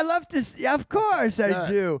mean, drugs? I love to... Of course I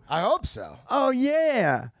do. I hope so. Oh,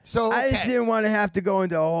 yeah. So, I just okay. didn't want to have to go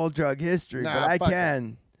into a whole drug history, Nah, but I fuck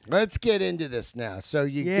can. Let's get into this now. So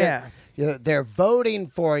Yeah. they're voting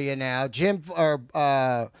for you now. Jim or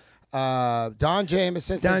Don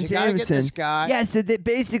Jameson says Don you gotta get this guy. Yeah, so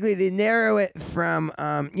basically they narrow it from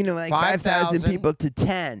like 5,000 people to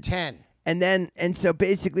 10. 10. And so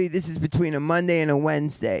basically this is between a Monday and a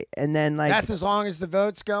Wednesday. And then like That's as long as the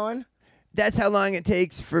vote's going? that's how long it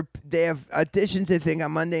takes they have auditions I think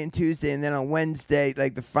on Monday and Tuesday, and then on Wednesday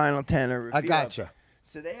like the final 10 are revealed. I gotcha.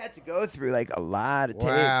 So they had to go through like a lot of tapes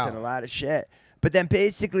Wow. and a lot of shit. But then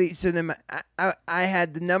basically, so then I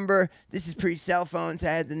had the number. This is pre-cell phones. I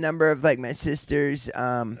had the number of like my sister's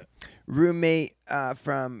roommate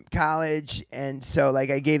from college, and so like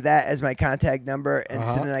I gave that as my contact number, and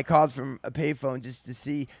so then I called from a payphone just to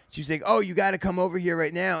see. She was like, "Oh, you got to come over here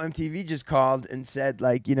right now." MTV just called and said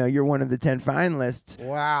like, you know, you're one of the 10 finalists.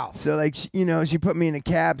 Wow. So like, she put me in a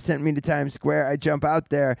cab, sent me to Times Square. I jump out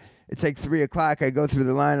there. it's like 3 o'clock. I go through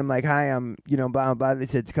the line. I'm like, hi, I'm, you know, blah, blah, blah. They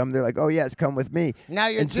said to come. They're like, oh, yes, come with me. Now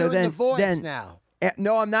you're doing the voice now.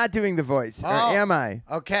 No, I'm not doing the voice. Or am I?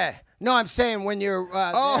 Okay. No, I'm saying when you're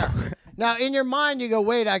there. Now, in your mind, you go,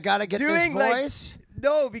 wait, I got to get this voice?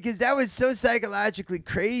 No, because that was so psychologically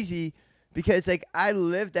crazy because, like, I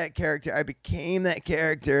lived that character. I became that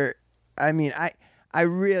character. I mean, I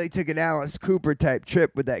really took an Alice Cooper type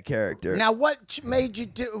trip with that character. Now, what made you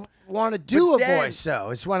want to do a voice,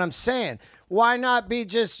 though, is what I'm saying. Why not be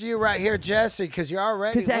just you right here, Jesse, because you're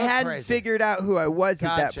already Because I hadn't figured out who I was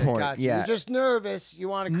at that point. Gotcha. Yeah. You're just nervous. You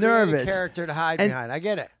want to create a character to hide behind. I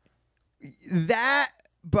get it. That,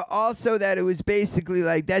 but also that it was basically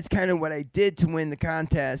like, that's kind of what I did to win the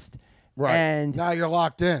contest. Right. And now you're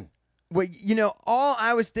locked in. Well, you know, all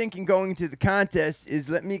I was thinking going into the contest is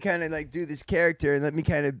let me kind of like do this character and let me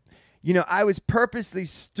kind of, you know, I was purposely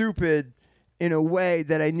stupid in a way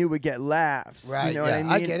that I knew would get laughs. Right. You know what I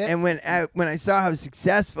mean? I get it. And when I saw how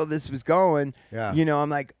successful this was going, you know,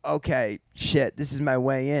 I'm like, okay, shit, this is my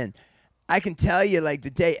way in. I can tell you, like, the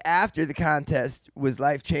day after the contest was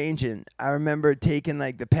life-changing. I remember taking,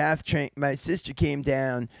 like, the PATH train. My sister came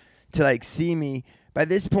down to, like, see me. By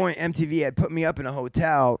this point, MTV had put me up in a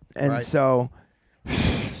hotel, and so,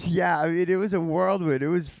 yeah, I mean, it was a whirlwind. It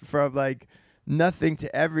was from, like, nothing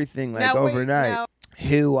to everything, like, overnight.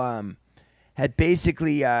 Who had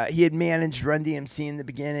basically, he had managed Run DMC in the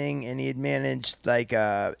beginning, and he had managed, like,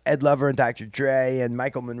 Ed Lover and Dr. Dre and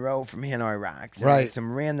Michael Monroe from Hanoi Rocks. And, like,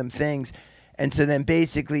 some random things. And so then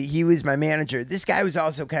basically he was my manager. This guy was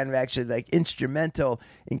also kind of actually, like, instrumental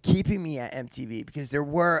in keeping me at MTV because there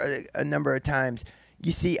were a number of times.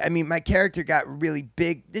 You see, I mean, my character got really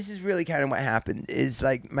big. This is really kind of what happened is,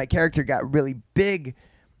 like, my character got really big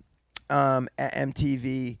at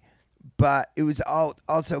MTV, but it was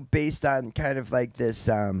also based on kind of like this,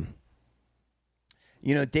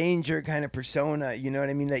 you know, danger kind of persona, you know what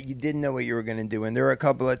I mean, that you didn't know what you were going to do. And there were a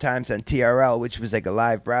couple of times on TRL, which was like a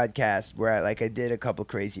live broadcast, where I did a couple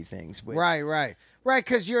crazy things. Right,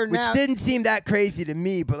 because you're which didn't seem that crazy to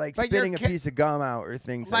me, but like spitting a piece of gum out or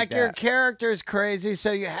things like that. Like your character's crazy,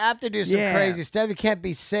 so you have to do some crazy stuff. You can't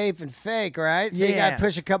be safe and fake, right? So you got to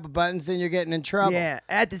push a couple buttons, then you're getting in trouble. Yeah.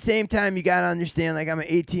 At the same time, you got to understand, like, I'm an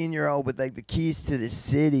 18-year-old with, like, the keys to the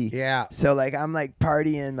city. Yeah. So, like, I'm, like,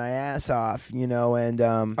 partying my ass off, you know, and...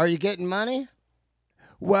 Are you getting money?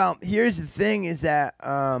 Well, here's the thing is that...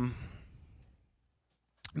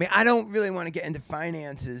 I mean, I don't really want to get into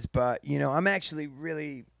finances, but, you know, I'm actually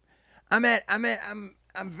really, I'm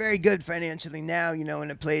very good financially now, you know,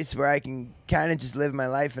 in a place where I can kind of just live my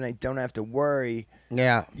life and I don't have to worry.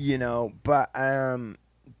 Yeah. You know, but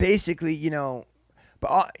basically, you know,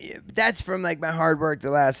 that's from, like, my hard work the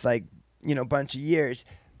last, like, you know, bunch of years.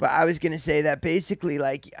 But I was going to say that basically,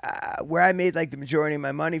 like, where I made, like, the majority of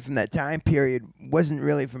my money from that time period wasn't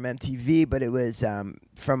really from MTV, but it was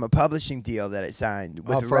from a publishing deal that I signed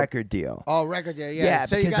with a record deal. Oh, record deal, yeah.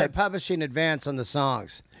 So you got a publishing advance on the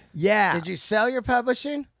songs. Yeah. Did you sell your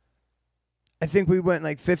publishing? I think we went,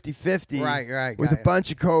 like, 50-50. Right. With a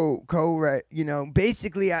bunch of you know,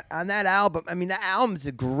 basically on that album. I mean, that album's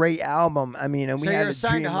a great album. I mean, and we had a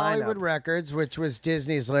signed to Hollywood Records, which was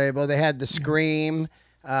Disney's label. They had the Scream.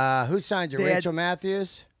 Who signed you? Rachel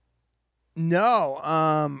Matthews? No,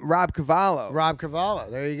 Rob Cavallo. Rob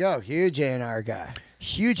Cavallo. There you go. Huge A&R guy.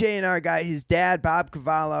 Huge A&R guy. His dad, Bob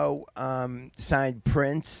Cavallo, signed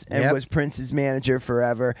Prince and was Prince's manager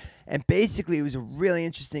forever. And basically, it was a really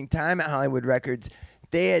interesting time at Hollywood Records.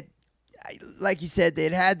 They had, like you said, they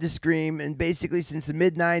had the Scream, and basically since the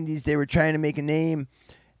mid-'90s, they were trying to make a name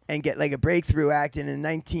and get, like, a breakthrough act. And in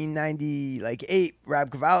 1998,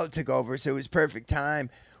 Rob Cavallo took over, so it was perfect time.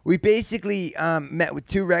 We basically met with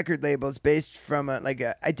 2 record labels based from I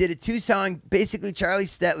did a 2-song. Basically, Charlie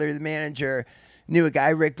Stetler, the manager, knew a guy,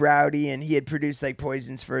 Rick Browdy, and he had produced, like,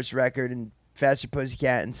 Poison's first record and Faster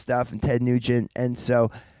Pussycat and stuff, and Ted Nugent. And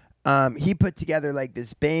so he put together, like,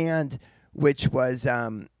 this band, which was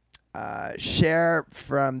Cher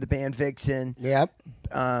from the band Vixen. Yep.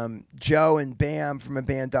 Joe and Bam from a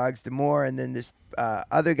band Dogs D'Amour, and then this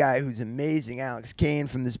other guy who's amazing, Alex Kane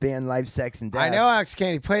from this band Life, Sex, and Death. I know Alex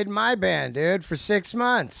Kane. He played in my band, dude, for 6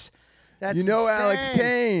 months. That's insane. Alex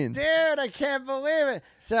Kane. Dude, I can't believe it.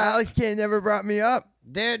 So Alex Kane never brought me up.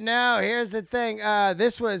 Dude, no, here's the thing.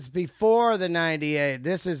 This was before the 98.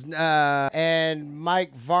 This is, and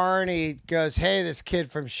Mike Varney goes, hey, this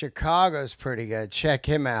kid from Chicago's pretty good. Check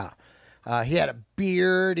him out. He had a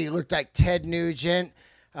beard. He looked like Ted Nugent.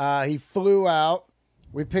 He flew out.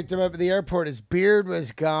 We picked him up at the airport. His beard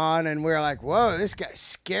was gone, and we were like, whoa, this guy's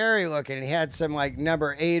scary looking. And he had some, like,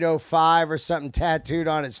 number 805 or something tattooed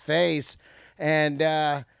on his face. And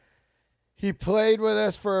He played with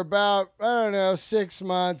us for about, I don't know, 6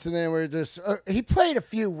 months, and then he played a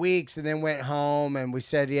few weeks and then went home, and we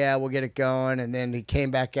said, yeah, we'll get it going, and then he came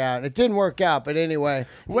back out, and it didn't work out, but anyway.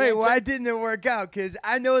 Wait, why didn't it work out? Because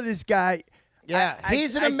I know this guy. Yeah,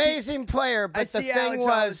 he's an amazing player, but the thing was,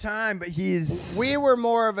 all the time, but we were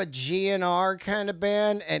more of a GNR kind of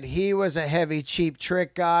band, and he was a heavy Cheap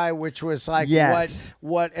Trick guy, which was like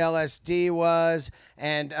what LSD was.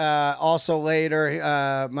 And also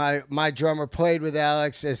later, my drummer played with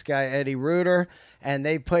Alex, this guy Eddie Reuter, and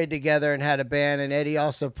they played together and had a band. And Eddie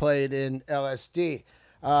also played in LSD.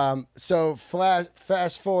 So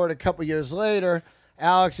fast forward a couple years later.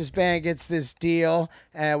 Alex's band gets this deal,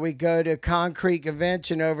 and we go to Concrete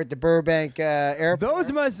Convention over at the Burbank Airport.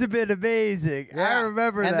 Those must have been amazing. Yeah. I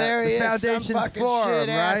remember and that. There he is, Foundation's some fucking forum, shit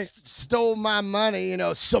ass stole my money. You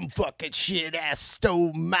know, some fucking shit ass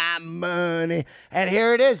stole my money. And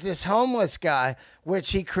here it is, this homeless guy,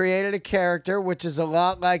 which he created a character, which is a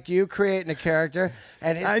lot like you creating a character.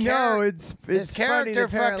 And his character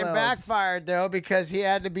fucking backfired though, because he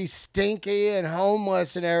had to be stinky and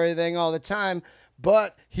homeless and everything all the time.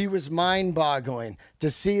 But he was mind-boggling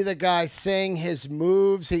to see the guy sing his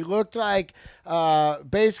moves. He looked like,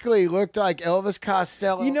 basically, Elvis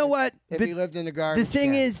Costello. You know what? If he lived in a garbage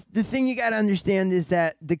can. The thing you got to understand is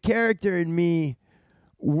that the character and me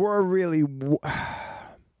were really.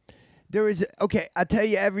 There was okay. I'll tell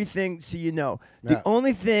you everything so you know. The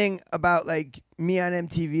only thing about like me on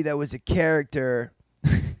MTV that was a character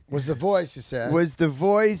was the voice. You said was the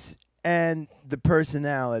voice and the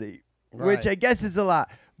personality. Right. Which I guess is a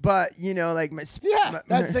lot, but you know, like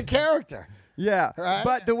that's the character. Yeah, right?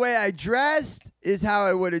 But the way I dressed is how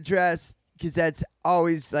I would have dressed, because that's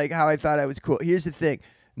always like how I thought I was cool. Here's the thing: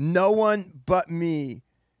 no one but me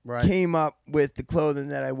came up with the clothing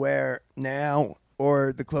that I wear now,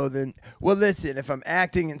 or the clothing. Well, listen, if I'm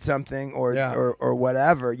acting in something or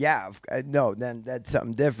whatever, no, then that's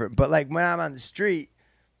something different. But like when I'm on the street,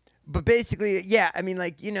 but basically, I mean,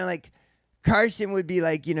 like you know, like. Carson would be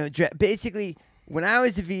like, you know, basically, when I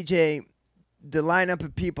was a VJ, the lineup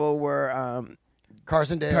of people were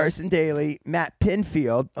Carson Daly, Matt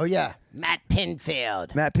Pinfield. Oh, yeah. Matt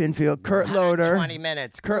Pinfield, Kurt Loder. 20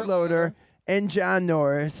 minutes. Kurt Loder, and John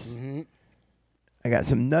Norris. Mm-hmm. I got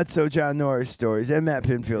some nutso John Norris stories and Matt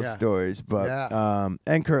Pinfield stories, but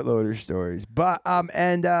and Kurt Loder stories. But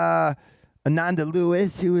Ananda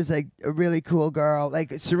Lewis, who was like a really cool girl,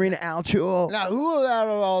 like Serena Alchul. Now, who out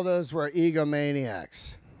of all those were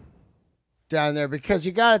egomaniacs down there? Because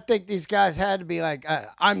you got to think these guys had to be like,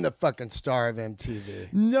 I'm the fucking star of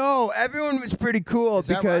MTV. No, everyone was pretty cool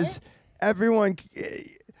because everyone,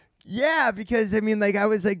 because I mean, like I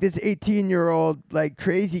was like this 18-year-old like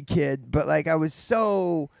crazy kid, but like I was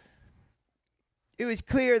so. It was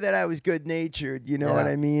clear that I was good natured. You know what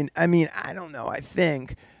I mean? I mean, I don't know. I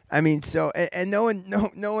think. I mean, so and no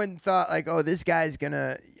one thought like, oh, this guy's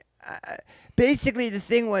gonna. Basically, the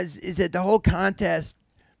thing is that the whole contest,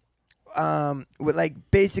 with like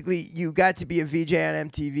basically you got to be a VJ on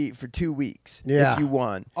MTV for 2 weeks if you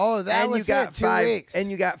won. Oh, that was you got 2 weeks,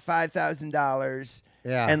 and you got $5,000.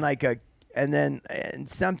 Yeah, and like and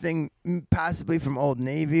something possibly from Old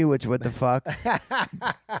Navy, which what the fuck?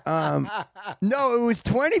 No, it was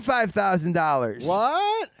 $25,000.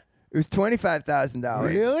 What? It was $25,000.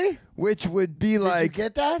 Really? Which would be like. Did you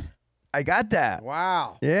get that? I got that.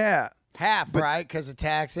 Wow. Yeah. Half, right? Because of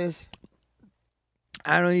taxes.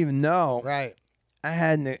 I don't even know. Right. I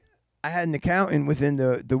had an accountant within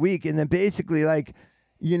the week, and then basically like,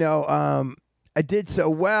 you know, I did so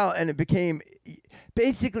well, and it became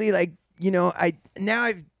basically like, you know, I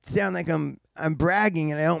sound like I'm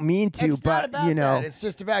bragging, and I don't mean to, it's but not about you know, that. It's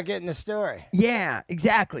just about getting the story. Yeah,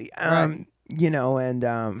 exactly. Right. You know, and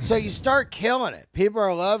so you start killing it. People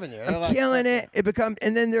are loving you. I'm killing it. It becomes,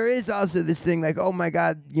 and then there is also this thing like, oh my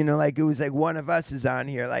God, you know, like it was like one of us is on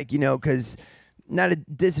here, like, you know, because not a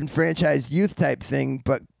disenfranchised youth type thing,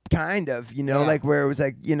 but kind of, you know, like where it was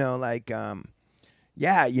like, you know, like,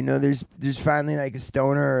 you know, there's finally like a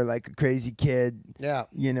stoner or like a crazy kid,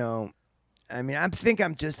 you know. I mean, I think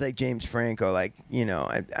I'm just like James Franco. Like, you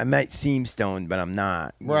know, I might seem stoned, but I'm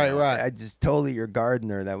not. Right. I just totally your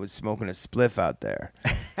gardener that was smoking a spliff out there.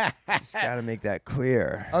 Just got to make that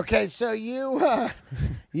clear. Okay, so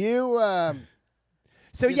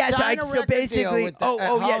so basically,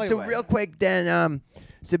 so real quick then,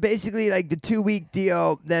 so basically like the 2-week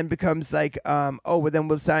deal then becomes like, then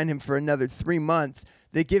we'll sign him for another 3 months.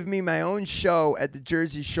 They give me my own show at the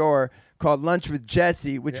Jersey Shore called Lunch with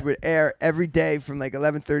Jesse, which would air every day from like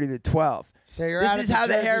 11:30 to 12. So you're out at the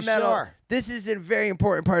Jersey Shore. This is a very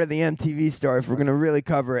important part of the MTV story if we're going to really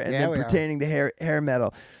cover it, and then pertaining to hair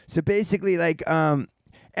metal. So basically, like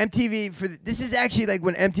MTV this is actually like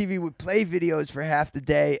when MTV would play videos for half the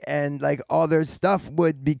day, and like all their stuff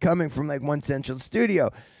would be coming from like one central studio.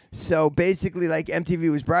 So basically, like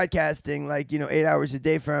MTV was broadcasting like 8 hours a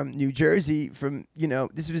day from New Jersey, from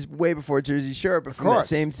this was way before Jersey Shore, but from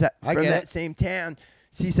that same town,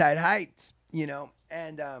 Seaside Heights,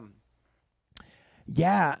 and.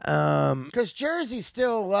 Yeah, because Jersey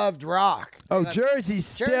still loved rock. Oh, Jersey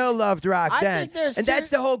still loved rock then, and that's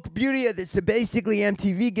the whole beauty of this. So basically,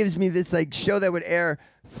 MTV gives me this like show that would air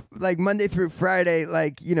like Monday through Friday,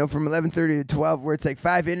 like from 11:30 to 12, where it's like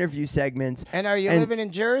 5 interview segments. And are you living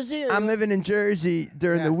in Jersey? I'm living in Jersey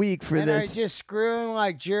during the week for this. And are you just screwing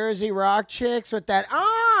like Jersey rock chicks with that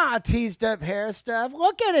teased up hair stuff?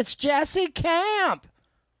 Look at it's Jesse Camp.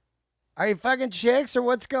 Are you fucking chicks or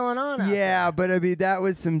what's going on? Yeah, but I mean that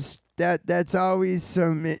was some that's always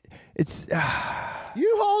some. It's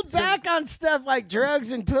you hold back on stuff like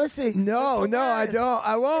drugs and pussy. No, I don't.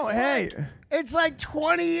 I won't. It's like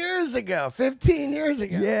 20 years ago, 15 years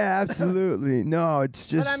ago. Yeah, absolutely. No, it's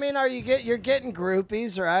just. But I mean, you're getting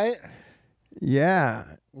groupies, right? Yeah.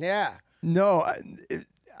 Yeah. No.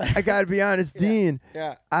 I gotta be honest, Dean.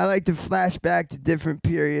 Yeah. I like to flash back to different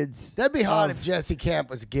periods. That'd be hot if Jesse Camp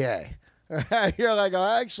was gay. You're like,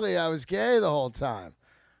 oh, actually, I was gay the whole time.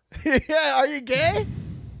 Yeah, are you gay?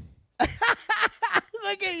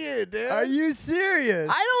 Look at you, dude. Are you serious?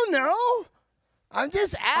 I don't know. I'm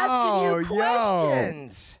just asking you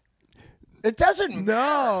questions. It doesn't matter.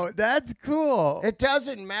 No, that's cool. It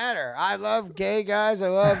doesn't matter. I love gay guys. I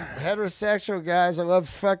love heterosexual guys. I love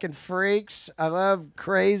fucking freaks. I love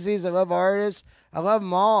crazies. I love artists. I love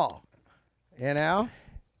them all.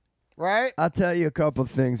 Right? I'll tell you a couple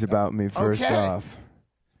things about me first off.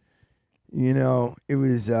 It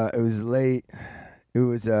was late. It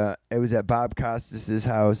was at Bob Costas's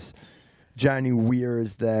house. Johnny Weir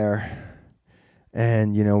is there.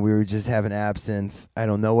 And, we were just having absinthe. I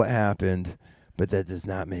don't know what happened, but that does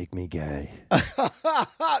not make me gay.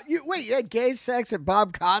 Wait, you had gay sex at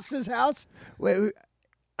Bob Costas' house? Wait,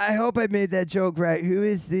 I hope I made that joke right. Who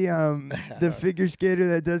is the figure skater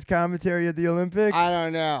that does commentary at the Olympics? I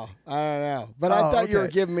don't know. But I thought you were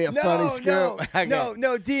giving me a funny scoop.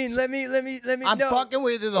 No, Dean, let me. I'm fucking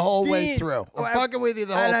with you the whole way through. I'm fucking with you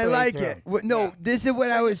the whole way through. And I like it. This is what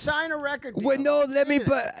I was. Sign a record deal. Well, no, let me.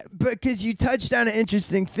 But because you touched on an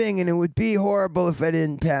interesting thing, and it would be horrible if I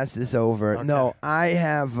didn't pass this over. Okay. No, I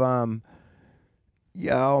have. Oh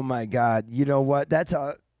my God! You know what?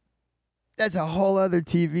 That's a whole other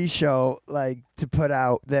TV show, like, to put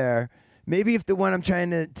out there. Maybe if the one I'm trying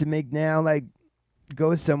to make now, like,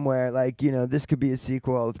 goes somewhere, like, this could be a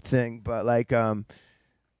sequel thing. But, like,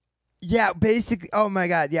 yeah, basically, oh, my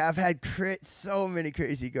God. Yeah, I've had so many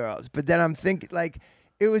crazy girls. But then I'm thinking, like,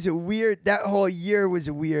 it was that whole year was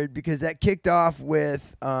weird because that kicked off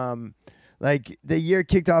with, the year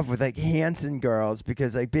kicked off with like Hanson girls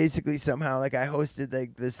because like basically somehow like I hosted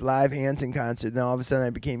like this live Hanson concert and then all of a sudden I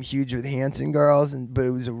became huge with Hanson girls but it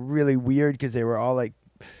was really weird because they were all like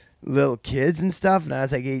little kids and stuff and I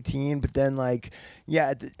was like 18 but then like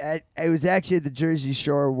it was actually at the Jersey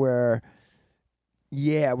Shore where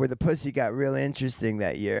the pussy got real interesting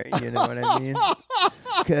that year, you know what I mean?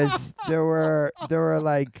 Because there were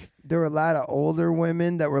a lot of older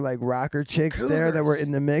women that were like rocker chicks there that were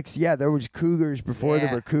in the mix. Yeah, there was cougars before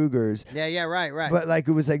there were cougars. Yeah, right. But like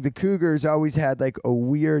it was like the cougars always had like a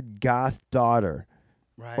weird goth daughter,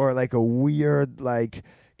 right? Or like a weird like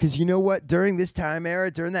because you know what? During this time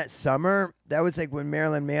era, during that summer, that was like when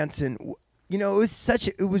Marilyn Manson.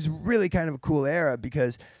 It was really kind of a cool era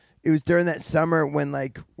because it was during that summer when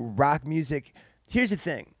like rock music. Here's the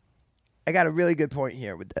thing. I got a really good point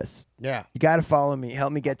here with this. Yeah. You got to follow me.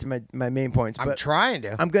 Help me get to my main points. I'm trying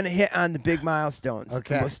to. I'm going to hit on the big milestones.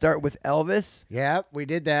 Okay. We'll start with Elvis. Yep, we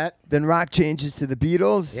did that. Then rock changes to the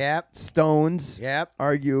Beatles. Yep. Stones. Yep.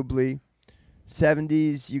 Arguably.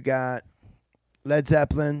 70s, you got Led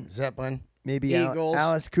Zeppelin. Maybe Eagles.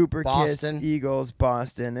 Alice Cooper, Boston. Kiss. Eagles.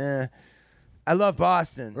 Boston. I love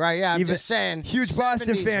Boston. Right, yeah, I'm just saying. Huge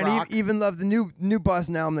Boston fan. Even love the new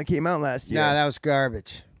Boston album that came out last year. No, that was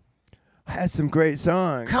garbage. Has some great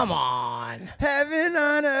songs. Come on. Heaven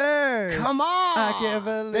on earth. Come on. I can't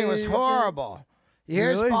believe it was horrible.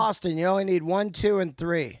 Here's Really? Boston. You only need 1, 2, and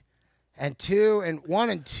 3. And 2 and 1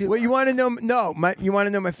 and 2. Well, you want to know? No, you want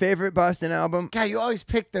to know my favorite Boston album? God, you always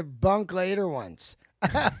pick the bunk later ones.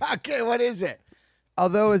 Okay, what is it?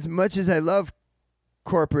 Although as much as I love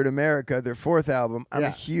Corporate America, their fourth album, I'm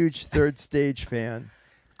a huge Third Stage fan.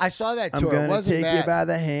 I saw that I'm tour. gonna It wasn't take bad. you by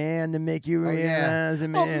the hand and make you realize,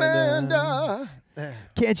 Amanda.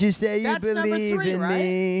 Can't you say you That's number believe 3, in right?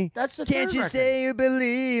 me? That's the Can't third you record. say you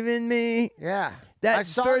believe in me? Yeah. That I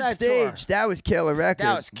saw third that stage, tour. that was killer record.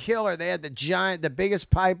 That was killer. They had the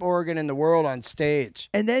biggest pipe organ in the world on stage.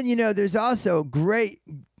 And then, there's also great.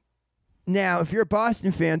 Now, if you're a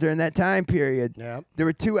Boston fan during that time period, Yep. there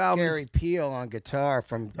were 2 albums. Gary Peel on guitar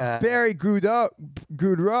from Barry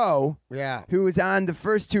Goudreau, yeah. who was on the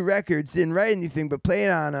first 2 records, didn't write anything but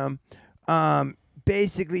played on them.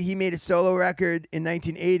 Basically, he made a solo record in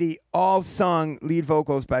 1980, all sung lead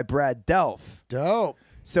vocals by Brad Delph. Dope.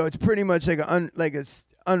 So it's pretty much like a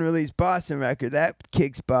unreleased Boston record. That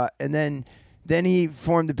kicks butt. And then he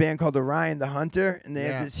formed a band called Orion the Hunter, and they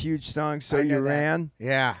had this huge song, So You Ran.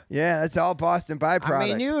 Yeah. Yeah, that's all Boston byproduct.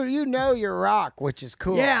 I mean, you know your rock, which is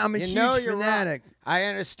cool. Yeah, I'm a you know huge your fanatic. Rock. I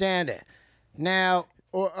understand it. Now,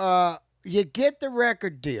 you get the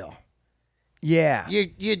record deal. Yeah.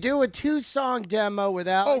 You do a 2-song demo with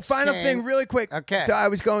Alex final King. thing, really quick. Okay. So I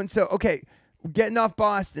was going, getting off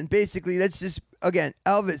Boston. Basically, let's just, again,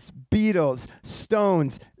 Elvis, Beatles,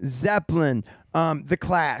 Stones, Zeppelin, The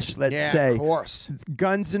Clash, let's say. Of course.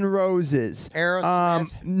 Guns N' Roses.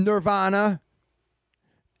 Aerosmith. Nirvana.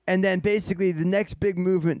 And then basically the next big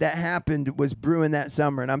movement that happened was brewing that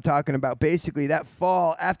summer. And I'm talking about basically that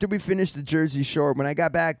fall, after we finished the Jersey Shore, when I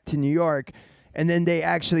got back to New York, and then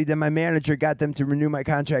then my manager got them to renew my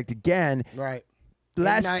contract again. Right.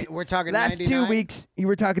 We're talking last 99? 2 weeks. You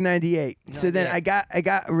were talking 98. So then I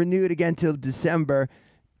got renewed again till December.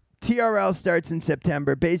 TRL starts in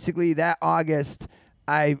September. Basically that August,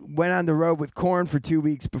 I went on the road with Korn for 2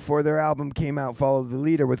 weeks before their album came out, Follow the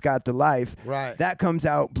Leader with Got the Life. Right. That comes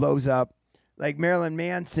out, blows up. Like Marilyn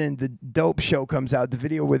Manson, the Dope Show comes out, the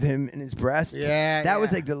video with him in his breasts. Yeah. That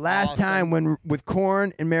was like the last time with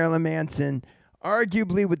Korn and Marilyn Manson.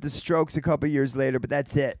 Arguably with the Strokes a couple years later, but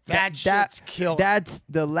that's it. That shit's killer. That's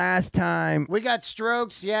the last time. We got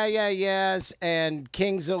Strokes, Yes, and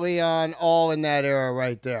Kings of Leon all in that era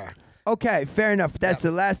right there. Okay, fair enough. That's the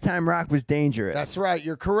last time rock was dangerous. That's right.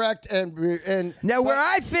 You're correct. And now, where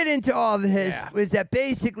I fit into all of this was that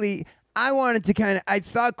basically I wanted to I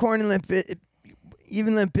thought Korn and Limp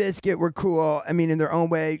Bizkit were cool. I mean, in their own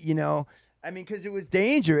way, because it was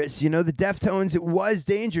dangerous, the Deftones, it was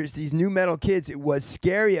dangerous. These new metal kids, it was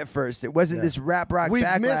scary at first. It wasn't this rap rock We've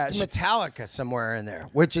backlash. missed Metallica somewhere in there,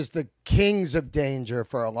 which is the kings of danger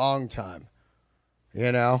for a long time.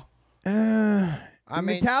 Metallica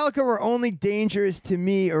were only dangerous to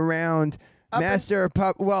me around Master of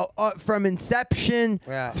Puppets. Well, from Inception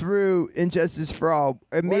through Injustice for All.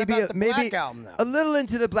 Maybe about the Black Album, though? a little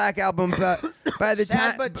into the Black Album, but by the Sad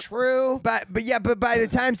time, but true. But by the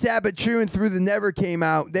time Sad but True and Through the Never came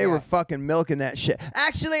out, they were fucking milking that shit.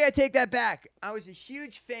 Actually, I take that back. I was a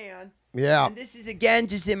huge fan. Yeah. And this is again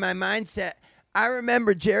just in my mindset. I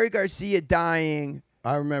remember Jerry Garcia dying.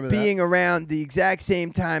 I remember being around the exact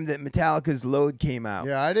same time that Metallica's Load came out.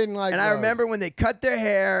 Yeah, I didn't like And Load. I remember when they cut their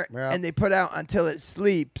hair and they put out Until It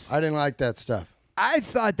Sleeps. I didn't like that stuff. I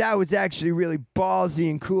thought that was actually really ballsy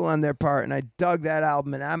and cool on their part, and I dug that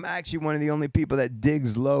album, and I'm actually one of the only people that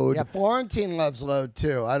digs Load. Yeah, Florentine loves Load,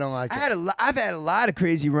 too. I don't like it. I've had a lot of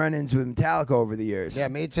crazy run-ins with Metallica over the years. Yeah,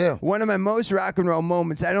 me too. One of my most rock and roll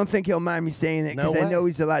moments, I don't think he'll mind me saying it because I know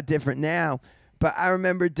he's a lot different now, but I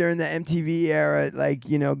remember during the MTV era,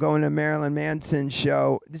 going to Marilyn Manson's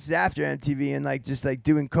show. This is after MTV, and just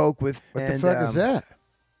doing coke with. What the fuck is that?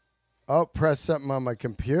 Oh, press something on my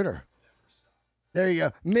computer. There you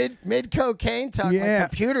go. Mid cocaine talk. My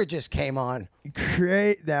computer just came on.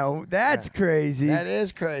 Great. Now that's crazy. That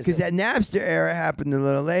is crazy. Because that Napster era happened a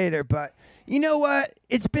little later, but you know what?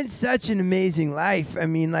 It's been such an amazing life. I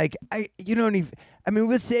mean, you don't even. I mean,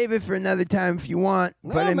 we'll save it for another time if you want.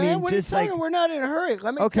 No, but I man, mean, what just are you talking? We're not in a hurry.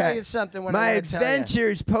 Let me tell you something. My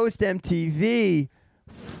adventures post MTV,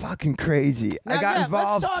 fucking crazy. Now, I got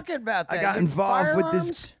involved. Let's talk about that. I got involved with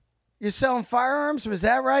this. You're selling firearms? Was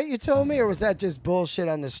that right? You told me, or was that just bullshit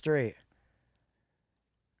on the street?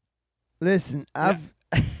 Listen,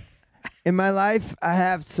 in my life, I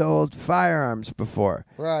have sold firearms before.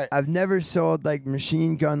 Right. I've never sold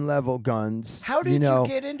machine gun level guns. How did you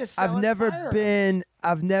get into selling firearms?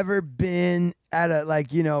 I've never been at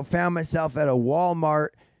found myself at a Walmart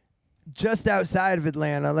just outside of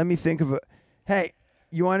Atlanta. Let me think of it. Hey,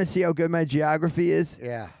 you want to see how good my geography is?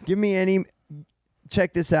 Yeah. Give me any.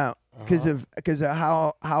 Check this out. Because of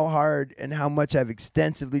how hard and how much I've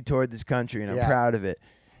extensively toured this country, and I'm proud of it.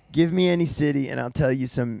 Give me any city, and I'll tell you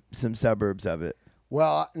some suburbs of it.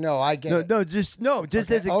 Well, no, I get it. Just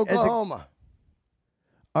okay. as Oklahoma.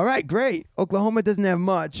 All right, great. Oklahoma doesn't have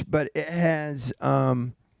much, but it has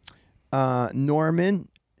Norman,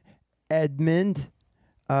 Edmond,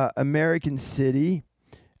 American City,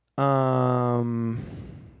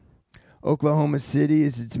 Oklahoma City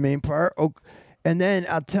is its main part. And then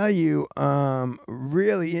I'll tell you,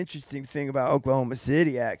 really interesting thing about Oklahoma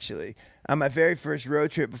City, actually. On my very first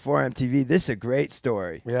road trip before MTV, this is a great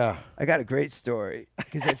story. Yeah. I got a great story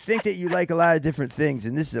because I think that you like a lot of different things,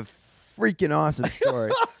 and this is a freaking awesome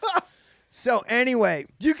story. So anyway.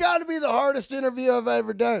 You got to be the hardest interview I've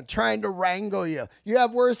ever done, trying to wrangle you. You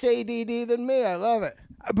have worse ADD than me. I love it.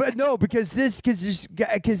 But no, because there's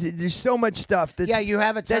so much stuff. Yeah, you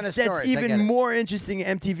have a ton of stories. That's even more interesting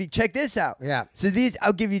at MTV. Check this out. Yeah. So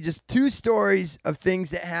I'll give you just 2 stories of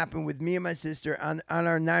things that happened with me and my sister on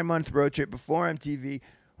our 9-month road trip before MTV,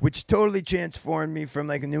 which totally transformed me from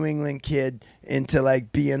like a New England kid into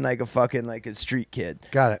like being like a fucking like a street kid.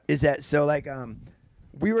 Got it. Is that so? Like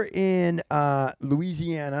we were in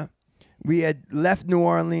Louisiana. We had left New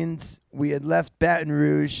Orleans. We had left Baton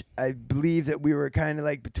Rouge. I believe that we were kind of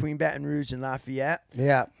like between Baton Rouge and Lafayette.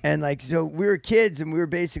 Yeah. And like, so we were kids and we were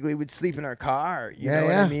basically, would sleep in our car, you know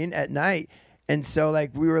what I mean, at night. And so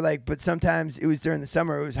like, we were like, but sometimes it was during the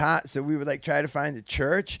summer, it was hot. So we would like try to find a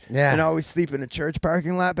church and always sleep in a church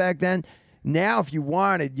parking lot back then. Now, if you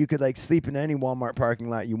wanted, you could like sleep in any Walmart parking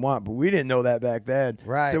lot you want, but we didn't know that back then.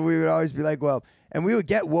 Right. So we would always be like, well, and we would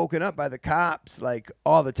get woken up by the cops like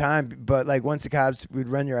all the time. But like once the cops would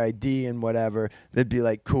run your ID and whatever, they'd be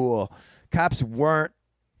like, cool. Cops weren't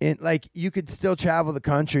in, like, you could still travel the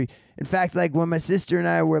country. In fact, like when my sister and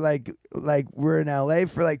I were like we're in LA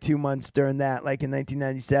for like 2 months during that, like in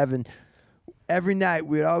 1997. Every night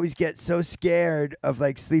we would always get so scared of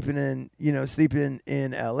like sleeping in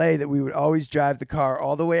LA that we would always drive the car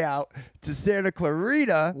all the way out to Santa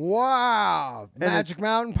Clarita. Wow. Magic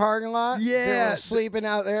Mountain parking lot? Yeah. They were sleeping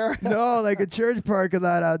out there? No, like a church parking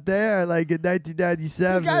lot out there, like in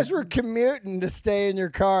 1997. You guys were commuting to stay in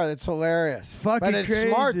your car. That's hilarious. Fucking but it's crazy.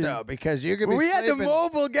 Smart, though, because you could be we had sleeping. the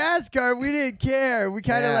mobile gas car. We didn't care. We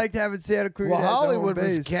kind of liked having Santa Clarita. Well, Hollywood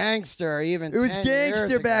was base. gangster even It was 10 years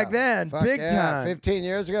gangster ago. back then. Fuck Big yeah. time. 15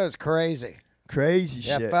 years ago, it's crazy. Crazy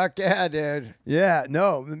Yeah, shit. fuck yeah, dude. Yeah,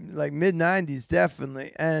 no, like mid-90s,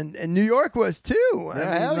 definitely. And New York was too.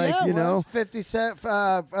 Hell like, yeah, you know.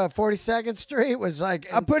 42nd Street was like.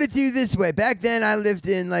 I'll put it to you this way. Back then I lived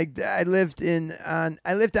on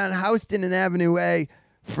Houston and Avenue A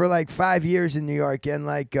for like 5 years in New York. And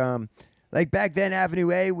like back then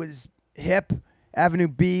Avenue A was hip. Avenue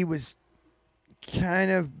B was kind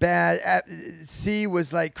of bad. C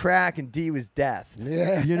was like crack and D was death.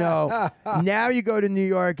 Yeah. You know, now you go to New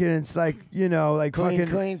York and it's like, you know, like clean,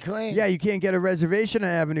 fucking clean. Yeah, you can't get a reservation on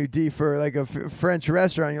Avenue D for like a French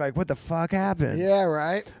restaurant. You're like, what the fuck happened? Yeah,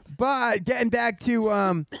 right. But getting back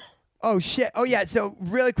to oh shit. Oh yeah, so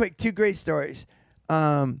really quick, 2 great stories.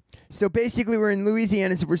 So basically we're in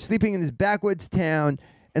Louisiana, so we're sleeping in this backwoods town.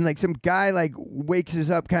 And like some guy like wakes us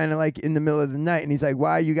up kind of like in the middle of the night, and he's like,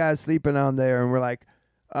 "Why are you guys sleeping on there?" And we're like,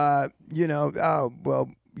 we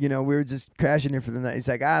were just crashing here for the night." He's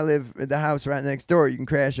like, "I live at the house right next door. You can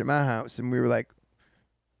crash at my house." And we were like,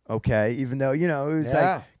 "Okay," even though it was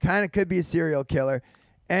like kind of could be a serial killer.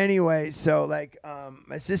 Anyway, so like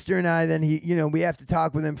my sister and I, then we have to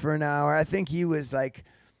talk with him for an hour. I think he was like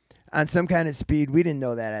on some kind of speed. We didn't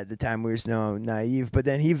know that at the time. We were so naive. But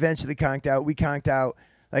then he eventually conked out. We conked out.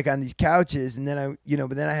 Like on these couches, and then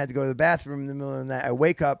but then I had to go to the bathroom in the middle of the night. I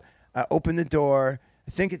wake up, I open the door,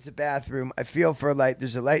 I think it's a bathroom, I feel for a light,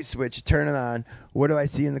 there's a light switch, turn it on. What do I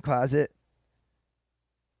see in the closet?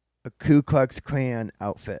 A Ku Klux Klan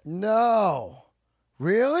outfit. No.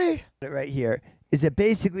 Really? Right here. Is that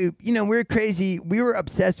basically, we're crazy. We were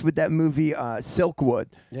obsessed with that movie, Silkwood,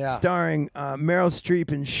 starring Meryl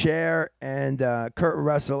Streep and Cher and Kurt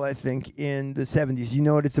Russell, I think, in the 70s. You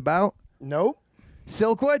know what it's about? Nope.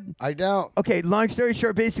 Silkwood? I don't. Okay, long story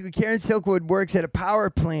short, basically, Karen Silkwood works at a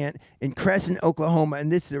power plant in Crescent, Oklahoma,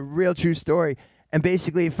 and this is a real true story. And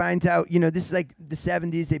basically, it finds out, this is like the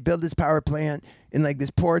 70s. They build this power plant in like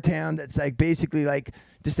this poor town that's like basically like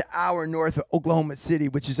just an hour north of Oklahoma City,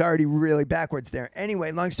 which is already really backwards there.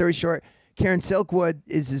 Anyway, long story short, Karen Silkwood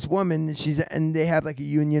is this woman, and they have like a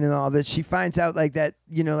union and all this. She finds out like that,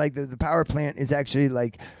 like the power plant is actually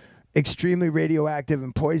like extremely radioactive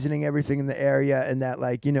and poisoning everything in the area, and that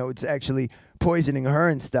like it's actually poisoning her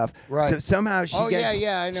and stuff. Right. So somehow she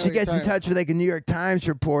gets in touch with like a New York Times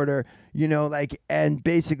reporter, and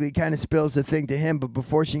basically kind of spills the thing to him. But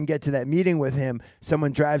before she can get to that meeting with him,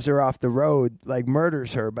 someone drives her off the road, like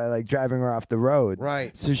murders her by like driving her off the road.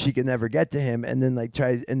 Right. So she can never get to him, and then like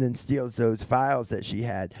steals those files that she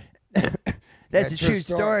had. That's a true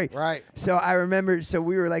story. Right. So I remember, so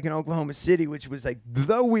we were like in Oklahoma City, which was like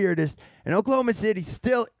the weirdest. And Oklahoma City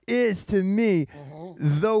still is, to me,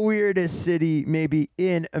 the weirdest city maybe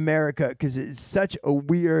in America, because it's such a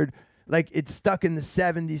weird, like it's stuck in the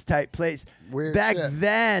 70s type place. Weird Back shit.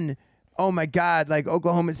 then, oh my God, like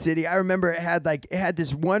Oklahoma City, I remember it had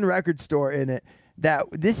this one record store in it.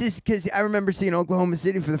 This is because I remember seeing Oklahoma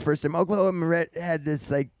City for the first time. Oklahoma had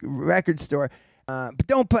this like record store, but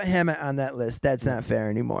don't put Hemet on that list. That's not fair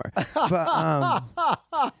anymore. But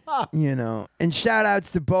you know, and shout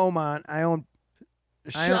outs to Beaumont.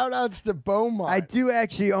 Shout outs to Beaumont. I do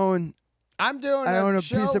actually own. I own a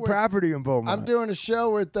piece of property in Beaumont. I'm doing a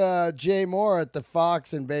show with Jay Moore at the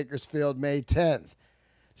Fox in Bakersfield May 10th.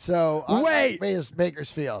 So Wait.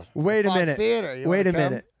 Bakersfield. Wait a Fox minute. Theater. You Wait wanna a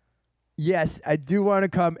come? minute. Yes, I do want to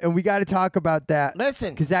come, and we got to talk about that.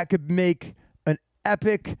 Listen. Because that could make an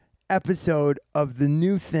epic episode of the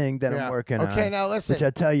new thing that I'm working on. Okay, now listen. Which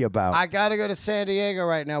I'll tell you about. I got to go to San Diego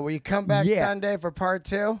right now. Will you come back Sunday for part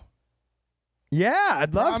 2? Yeah,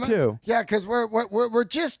 I'd love to. Yeah, because we're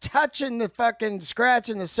just touching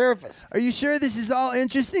scratching the surface. Are you sure this is all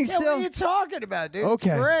interesting Yeah, still? what are you talking about, dude?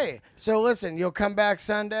 Okay. It's great. So listen, you'll come back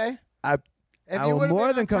Sunday? If I you will would've more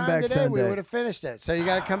been than on come time back today, we Sunday. would have finished it. So you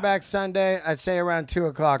got to come back Sunday, I'd say around 2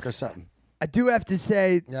 o'clock or something. I do have to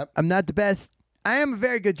say, I'm not the best. I am a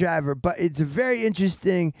very good driver, but it's a very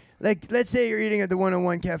interesting. Like, let's say you're eating at the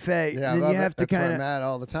 101 Cafe, Yeah, then you have to That's where kind I'm at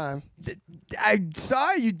all the time. I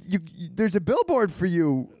saw you. There's a billboard for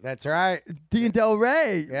you. That's right. Dean Del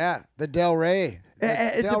Rey. Yeah, the Del Rey.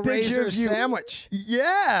 It's Del a picture of you. sandwich.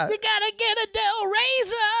 Yeah. You gotta get a Del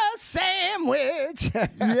Rey's sandwich.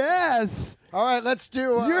 Yes. All right, let's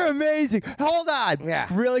do. You're amazing. Hold on. Yeah.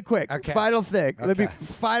 Really quick. Okay. Final thing. Let me Okay.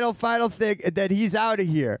 final thing that he's out of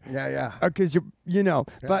here. Yeah. Because you know.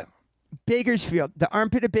 Yeah. But Bakersfield, the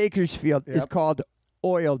armpit of Bakersfield is called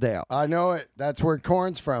Oildale. I know it. That's where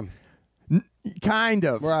corn's from. Kind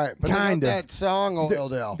of. Right. But kind they of. wrote that song,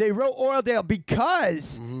 Oildale. They wrote Oildale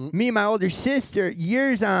because me and my older sister,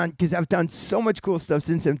 years on, because I've done so much cool stuff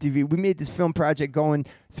since MTV, we made this film project going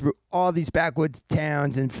through all these backwoods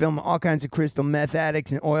towns and filming all kinds of crystal meth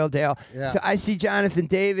addicts in Oildale. Yeah. So I see Jonathan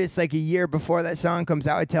Davis like a year before that song comes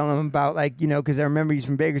out. I tell him about, like, you know, because I remember he's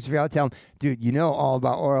from Bakersfield. I tell him, dude, you know all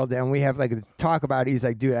about Oildale. And we have like a talk about it. He's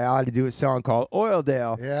like, dude, I ought to do a song called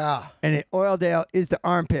Oildale. Yeah. And Oildale is the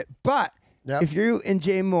armpit. But if you and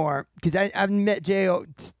Jay Moore, because I've met Jay,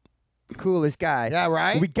 coolest guy. Yeah,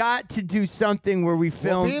 right? We got to do something where we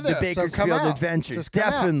filmed the Bakersfield Adventures. Just come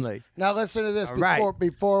Definitely. out. Now listen to this All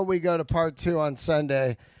before we go to part 2 on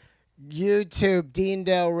Sunday. YouTube Dean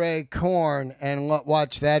Del Rey Corn and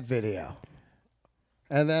watch that video.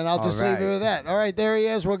 And then I'll just leave it with that. All right, there he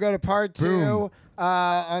is. We'll go to part 2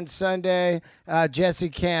 on Sunday. Jesse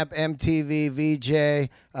Camp, MTV VJ.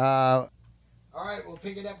 All right, we'll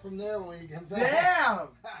pick it up from there when we come back. Damn!